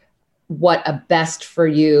know what a best for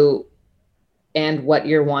you and what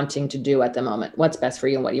you're wanting to do at the moment. What's best for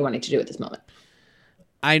you and what you're wanting to do at this moment.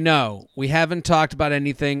 I know. We haven't talked about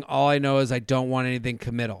anything. All I know is I don't want anything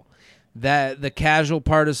committal. That the casual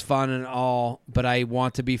part is fun and all, but I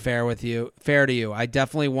want to be fair to you. I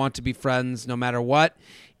definitely want to be friends no matter what.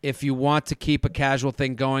 If you want to keep a casual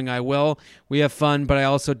thing going, I will. We have fun, but I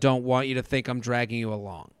also don't want you to think I'm dragging you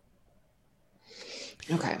along.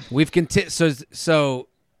 Okay. So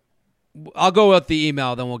I'll go with the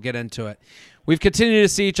email, then we'll get into it. We've continued to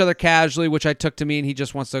see each other casually, which I took to mean he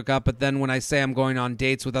just wants to hook up. But then when I say I'm going on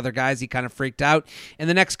dates with other guys, he kind of freaked out. And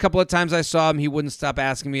the next couple of times I saw him, he wouldn't stop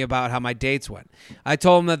asking me about how my dates went. I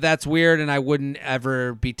told him that that's weird and I wouldn't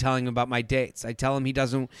ever be telling him about my dates. I tell him he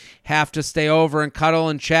doesn't have to stay over and cuddle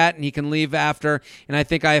and chat and he can leave after. And I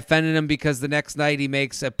think I offended him because the next night he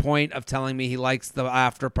makes a point of telling me he likes the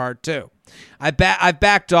after part too. I've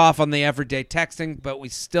backed off on the everyday texting, but we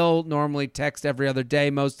still normally text every other day.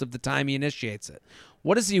 Most of the time he initiates it.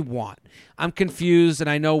 What does he want? I'm confused, and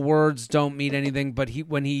I know words don't mean anything, but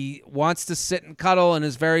when he wants to sit and cuddle and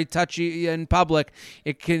is very touchy in public,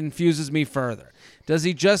 it confuses me further. Does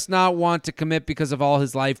he just not want to commit because of all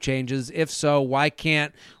his life changes? If so, why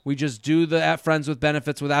can't we just do the friends with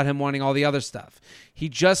benefits without him wanting all the other stuff? He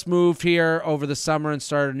just moved here over the summer and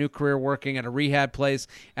started a new career working at a rehab place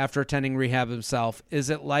after attending rehab himself. Is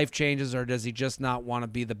it life changes, or does he just not want to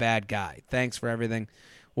be the bad guy? Thanks for everything.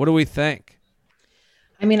 What do we think?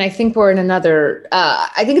 I mean, I think we're in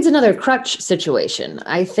I think it's another crutch situation.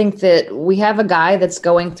 I think that we have a guy that's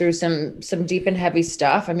going through some deep and heavy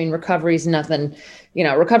stuff. I mean, recovery is nothing,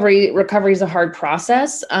 recovery is a hard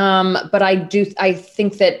process. But I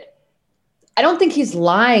think that, I don't think he's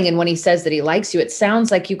lying. And when he says that he likes you, it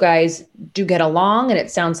sounds like you guys do get along and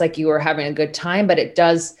it sounds like you are having a good time, but it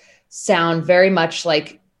does sound very much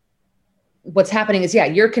like what's happening is,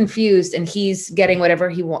 you're confused and he's getting whatever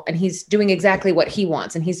he wants and he's doing exactly what he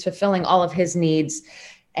wants and he's fulfilling all of his needs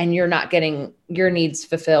and you're not getting your needs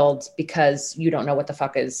fulfilled because you don't know what the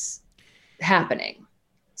fuck is happening.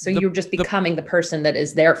 So you're just becoming the person that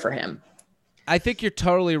is there for him. I think you're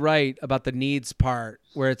totally right about the needs part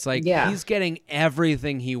where it's like he's getting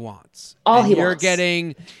everything he wants. All he wants.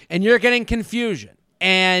 You're getting confusion.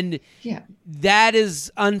 And that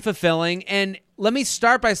is unfulfilling. And let me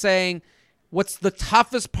start by saying what's the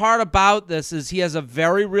toughest part about this is he has a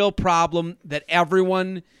very real problem that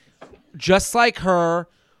everyone, just like her,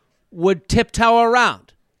 would tiptoe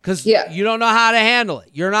around because you don't know how to handle it.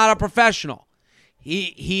 You're not a professional.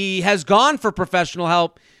 He has gone for professional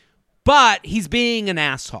help, but he's being an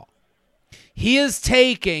asshole. He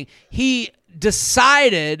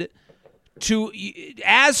decided to,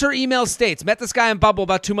 as her email states, met this guy in Bumble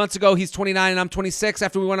about 2 months ago. He's 29 and I'm 26.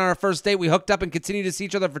 After we went on our first date, we hooked up and continued to see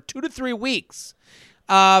each other for 2 to 3 weeks,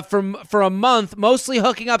 for a month, mostly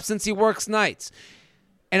hooking up since he works nights.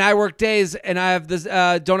 And I work days and I have this,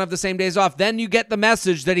 don't have the same days off. Then you get the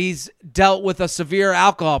message that he's dealt with a severe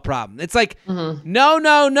alcohol problem. It's like,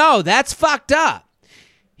 no, that's fucked up.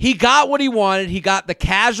 He got what he wanted. He got the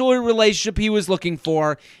casual relationship he was looking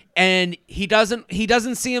for. And he doesn't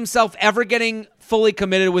see himself ever getting fully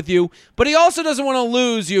committed with you, but he also doesn't want to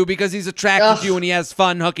lose you because he's attracted to you and he has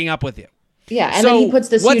fun hooking up with you. Yeah, and then he puts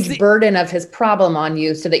this huge burden of his problem on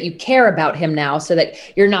you so that you care about him now, so that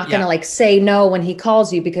you're not going to say no when he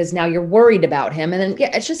calls you because now you're worried about him. And then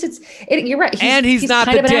you're right. He's not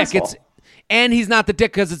the dick. And he's not the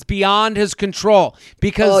dick because it's beyond his control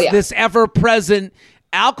because this ever-present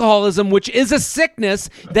alcoholism, which is a sickness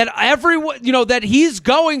that everyone, that he's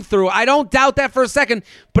going through. I don't doubt that for a second,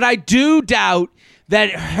 but I do doubt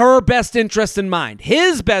that her best interest in mind,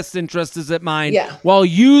 his best interest is at mind, while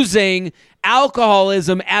using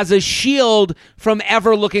alcoholism as a shield from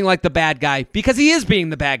ever looking like the bad guy, because he is being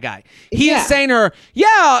the bad guy. He is saying to her,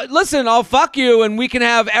 listen, I'll fuck you and we can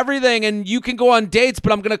have everything and you can go on dates,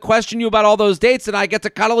 but I'm going to question you about all those dates and I get to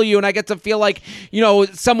cuddle you and I get to feel like,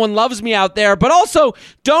 someone loves me out there. But also,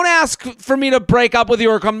 don't ask for me to break up with you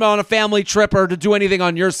or come on a family trip or to do anything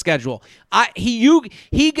on your schedule.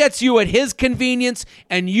 He gets you at his convenience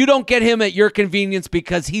and you don't get him at your convenience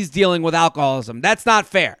because he's dealing with alcoholism. That's not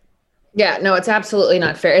fair. Yeah, no, it's absolutely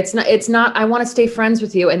not fair. It's not, I want to stay friends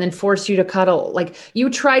with you and then force you to cuddle. Like you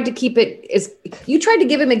tried to give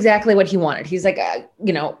him exactly what he wanted. He's like,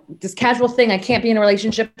 this casual thing, I can't be in a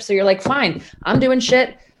relationship. So you're like, fine, I'm doing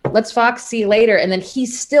shit. Let's fuck, see you later. And then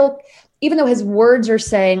he's still, even though his words are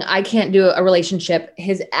saying, I can't do a relationship,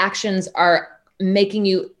 his actions are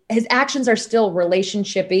still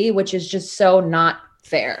relationship-y, which is just so not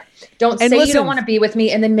fair. Don't say you don't want to be with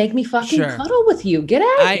me and then make me fucking cuddle with you. Get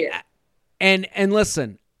out of here. And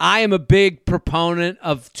listen, I am a big proponent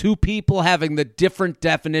of two people having the different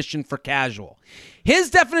definition for casual. His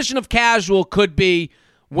definition of casual could be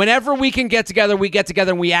whenever we can get together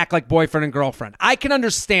and we act like boyfriend and girlfriend. I can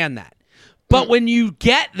understand that. But when you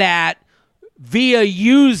get that via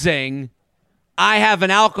using, I have an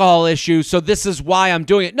alcohol issue, so this is why I'm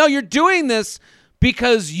doing it. No, you're doing this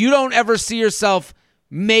because you don't ever see yourself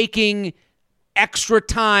making extra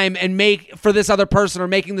time and make for this other person or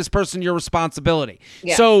making this person your responsibility.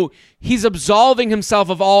 Yeah. So he's absolving himself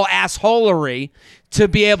of all assholery to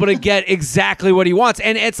be able to get exactly what he wants.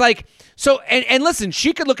 And it's like, so, and listen,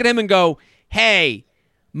 she could look at him and go, hey,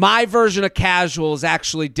 my version of casual is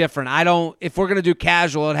actually different. If we're going to do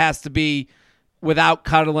casual, it has to be without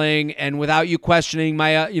cuddling and without you questioning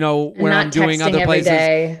my, where I'm doing other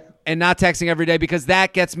places. And not texting every day, because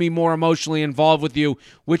that gets me more emotionally involved with you,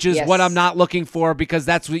 which is what I'm not looking for, because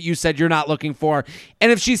that's what you said you're not looking for.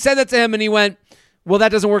 And if she said that to him and he went, well,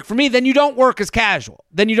 that doesn't work for me, then you don't work as casual.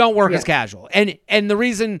 And the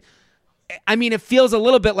reason, I mean, it feels a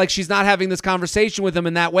little bit like she's not having this conversation with him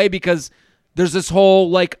in that way, because there's this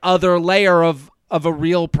whole like other layer of a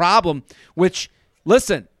real problem, which,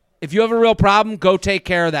 listen, if you have a real problem, go take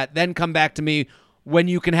care of that. Then come back to me when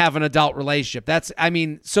you can have an adult relationship.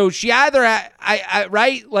 So she either,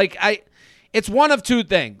 it's one of two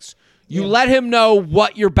things. You let him know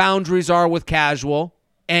what your boundaries are with casual,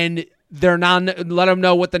 and let him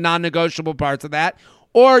know what the non-negotiable parts of that.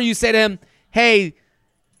 Or you say to him, hey,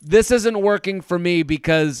 this isn't working for me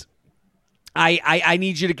because I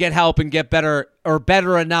need you to get help and get better, or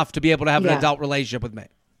better enough to be able to have an adult relationship with me.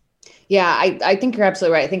 Yeah, I think you're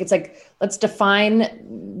absolutely right. I think it's like, let's define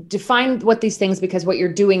what these things, because what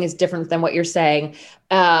you're doing is different than what you're saying.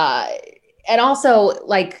 And also,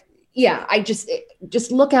 like, I just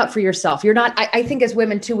look out for yourself. You're not, I think as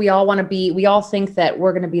women too, we all think that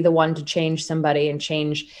we're going to be the one to change somebody and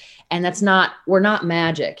change. And we're not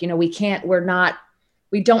magic.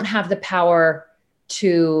 We don't have the power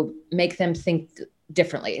to make them think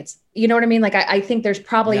differently. It's, you know what I mean? Like, I think there's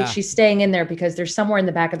probably, she's staying in there because there's somewhere in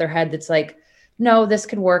the back of their head that's like, no, this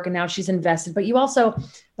could work. And now she's invested. But you also,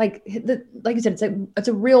 like you said, it's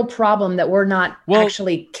a real problem that we're not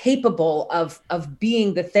actually capable of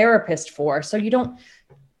being the therapist for. So you don't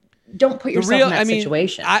put yourself in that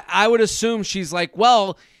situation. I would assume she's like,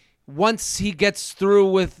 well, once he gets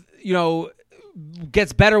through with,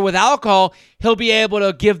 gets better with alcohol, he'll be able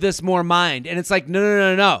to give this more mind. And it's like,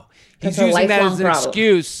 no. He's using that as an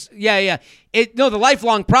excuse. Yeah. The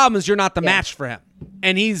lifelong problem is you're not the match for him.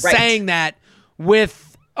 And he's saying that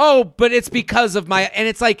with, but it's because of and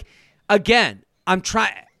it's like, again,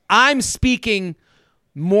 I'm speaking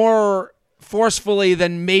more forcefully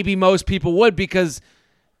than maybe most people would, because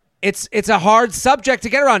it's a hard subject to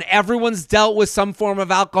get around. Everyone's dealt with some form of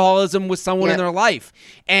alcoholism with someone in their life.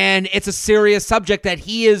 And it's a serious subject that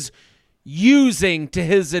he is using to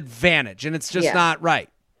his advantage. And it's just not right.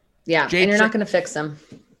 Yeah, and you're not going to fix them.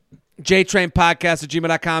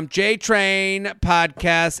 JTrainPodcast@gmail.com.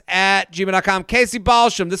 JTrainPodcast@gmail.com. Casey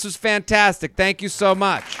Balsham, this was fantastic. Thank you so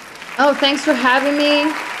much. Oh, thanks for having me.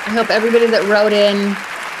 I hope everybody that wrote in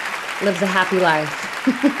lives a happy life.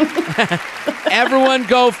 Everyone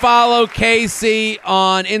go follow Casey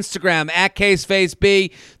on Instagram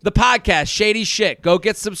 @CaseFaceB. The podcast, Shady Shit. Go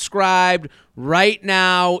get subscribed right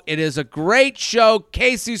now. It is a great show.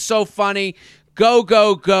 Casey's so funny.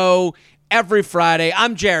 Go every Friday.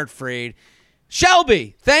 I'm Jared Freed.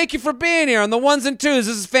 Shelby, thank you for being here on the ones and twos.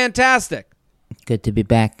 This is fantastic. Good to be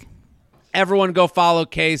back. Everyone go follow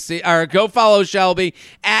Casey, or go follow Shelby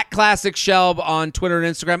 @ClassicShelb on Twitter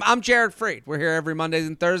and Instagram. I'm Jared Freed. We're here every Mondays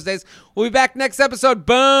and Thursdays. We'll be back next episode.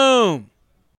 Boom.